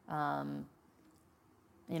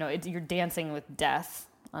 you're dancing with death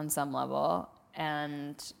on some level,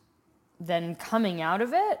 and then coming out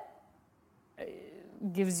of it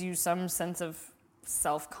gives you some sense of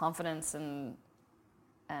self-confidence and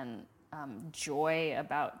joy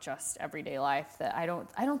about just everyday life that I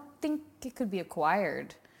don't think it could be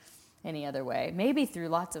acquired any other way. Maybe through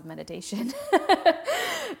lots of meditation.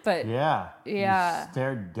 But yeah. You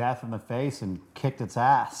stared death in the face and kicked its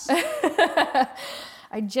ass.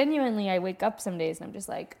 I wake up some days and I'm just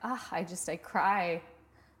I cry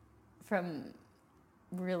from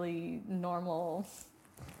really normal,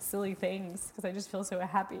 silly things because I just feel so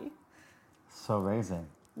happy. So amazing.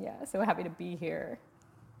 Yeah, so happy to be here.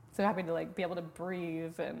 So happy to be able to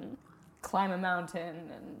breathe and climb a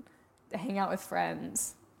mountain and hang out with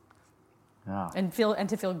friends Yeah. and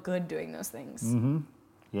to feel good doing those things.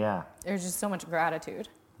 Yeah. There's just so much gratitude.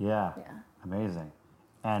 Yeah. Yeah. Amazing.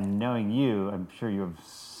 And knowing you, I'm sure you have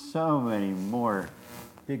so many more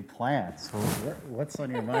big plans. So what's on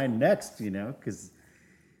your mind next, Because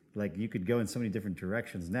like you could go in so many different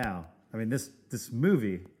directions now. I mean, this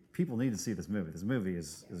movie, people need to see this movie. This movie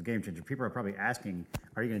is a game changer. People are probably asking,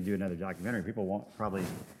 are you going to do another documentary? People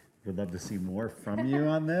would love to see more from you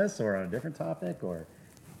on this or on a different topic or...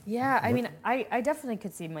 Yeah, I mean, I definitely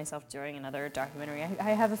could see myself doing another documentary.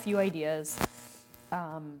 I have a few ideas.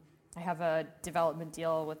 I have a development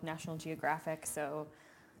deal with National Geographic, so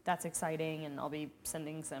that's exciting, and I'll be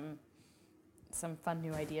sending some fun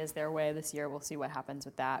new ideas their way this year. We'll see what happens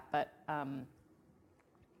with that. But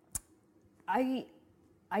I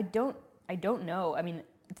don't know. I mean,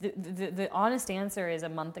 the honest answer is a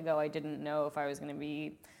month ago I didn't know if I was going to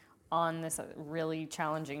be on this really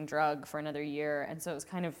challenging drug for another year, and so it was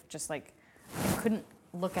kind of just like I couldn't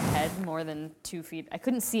look ahead more than 2 feet. I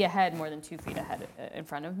couldn't see ahead more than 2 feet ahead in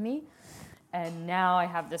front of me, and now I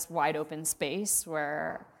have this wide open space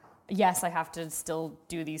where, yes, I have to still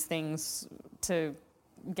do these things to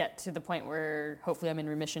get to the point where hopefully I'm in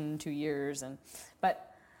remission in 2 years,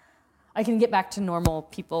 but I can get back to normal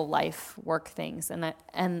people life, work things,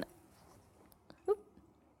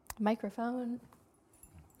 microphone.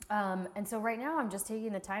 And so right now I'm just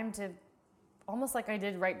taking the time to, almost like I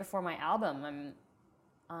did right before my album,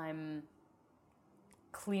 I'm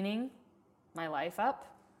cleaning my life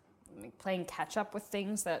up, playing catch up with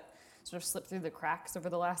things that sort of slipped through the cracks over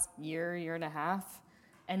the last year and a half,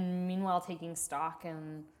 and meanwhile taking stock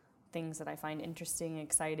in things that I find interesting,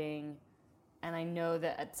 exciting, and I know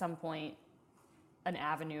that at some point an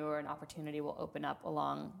avenue or an opportunity will open up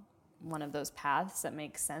along one of those paths that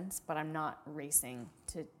makes sense, but I'm not racing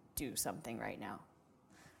to do something right now.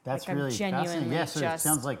 That's like really I'm genuinely fascinating. Yeah, so it just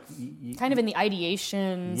sounds like kind of in the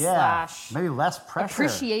ideation / maybe less pressure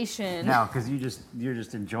appreciation now because you're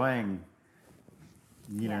just enjoying,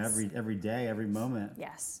 Yes. every day, every moment.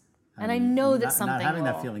 Yes, and I know that something not having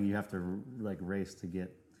will... that feeling you have to like race to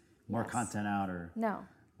get more content out or No,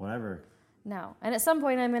 whatever. no, and at some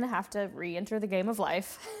point I'm going to have to re-enter the game of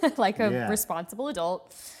life like a responsible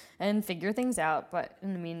adult and figure things out. But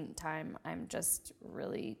in the meantime, I'm just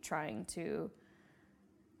really trying to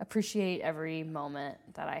appreciate every moment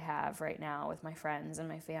that I have right now with my friends and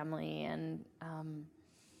my family, and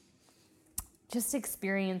just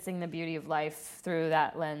experiencing the beauty of life through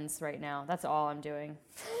that lens right now. That's all I'm doing.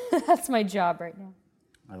 That's my job right now.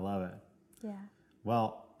 I love it. Yeah.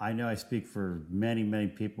 Well, I know I speak for many, many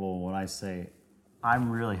people when I say I'm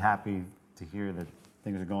really happy to hear that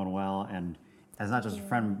things are going well, and as not just a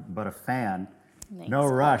friend but a fan. Thanks. No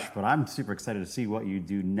rush, but I'm super excited to see what you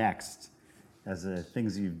do next, as the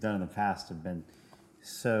things you've done in the past have been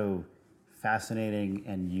so fascinating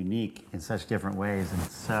and unique in such different ways and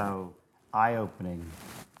so eye-opening.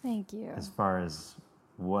 Thank you. As far as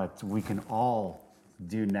what we can all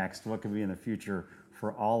do next, what could be in the future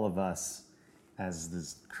for all of us as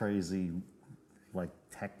this crazy, like,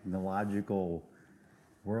 technological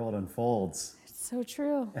world unfolds. It's so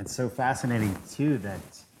true. And so fascinating, too, that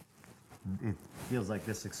it feels like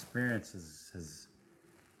this experience has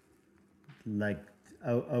like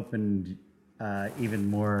opened even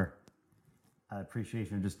more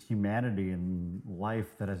appreciation of just humanity and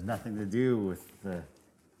life that has nothing to do with the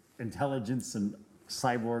intelligence and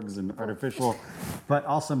cyborgs and artificial, but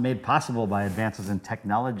also made possible by advances in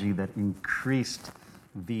technology that increased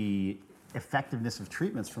the effectiveness of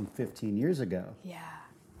treatments from 15 years ago.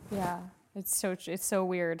 Yeah. It's so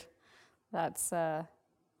weird. That's I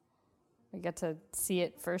get to see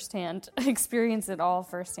it firsthand, experience it all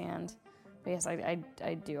firsthand. But yes, I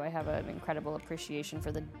do. I have an incredible appreciation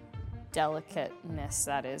for the delicateness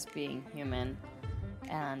that is being human,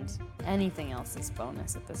 and anything else is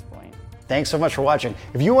bonus at this point. Thanks so much for watching.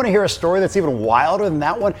 If you want to hear a story that's even wilder than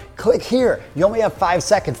that one, click here. You only have 5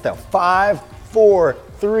 seconds though. 5, 4,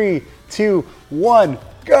 3, 2, 1,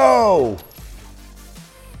 go!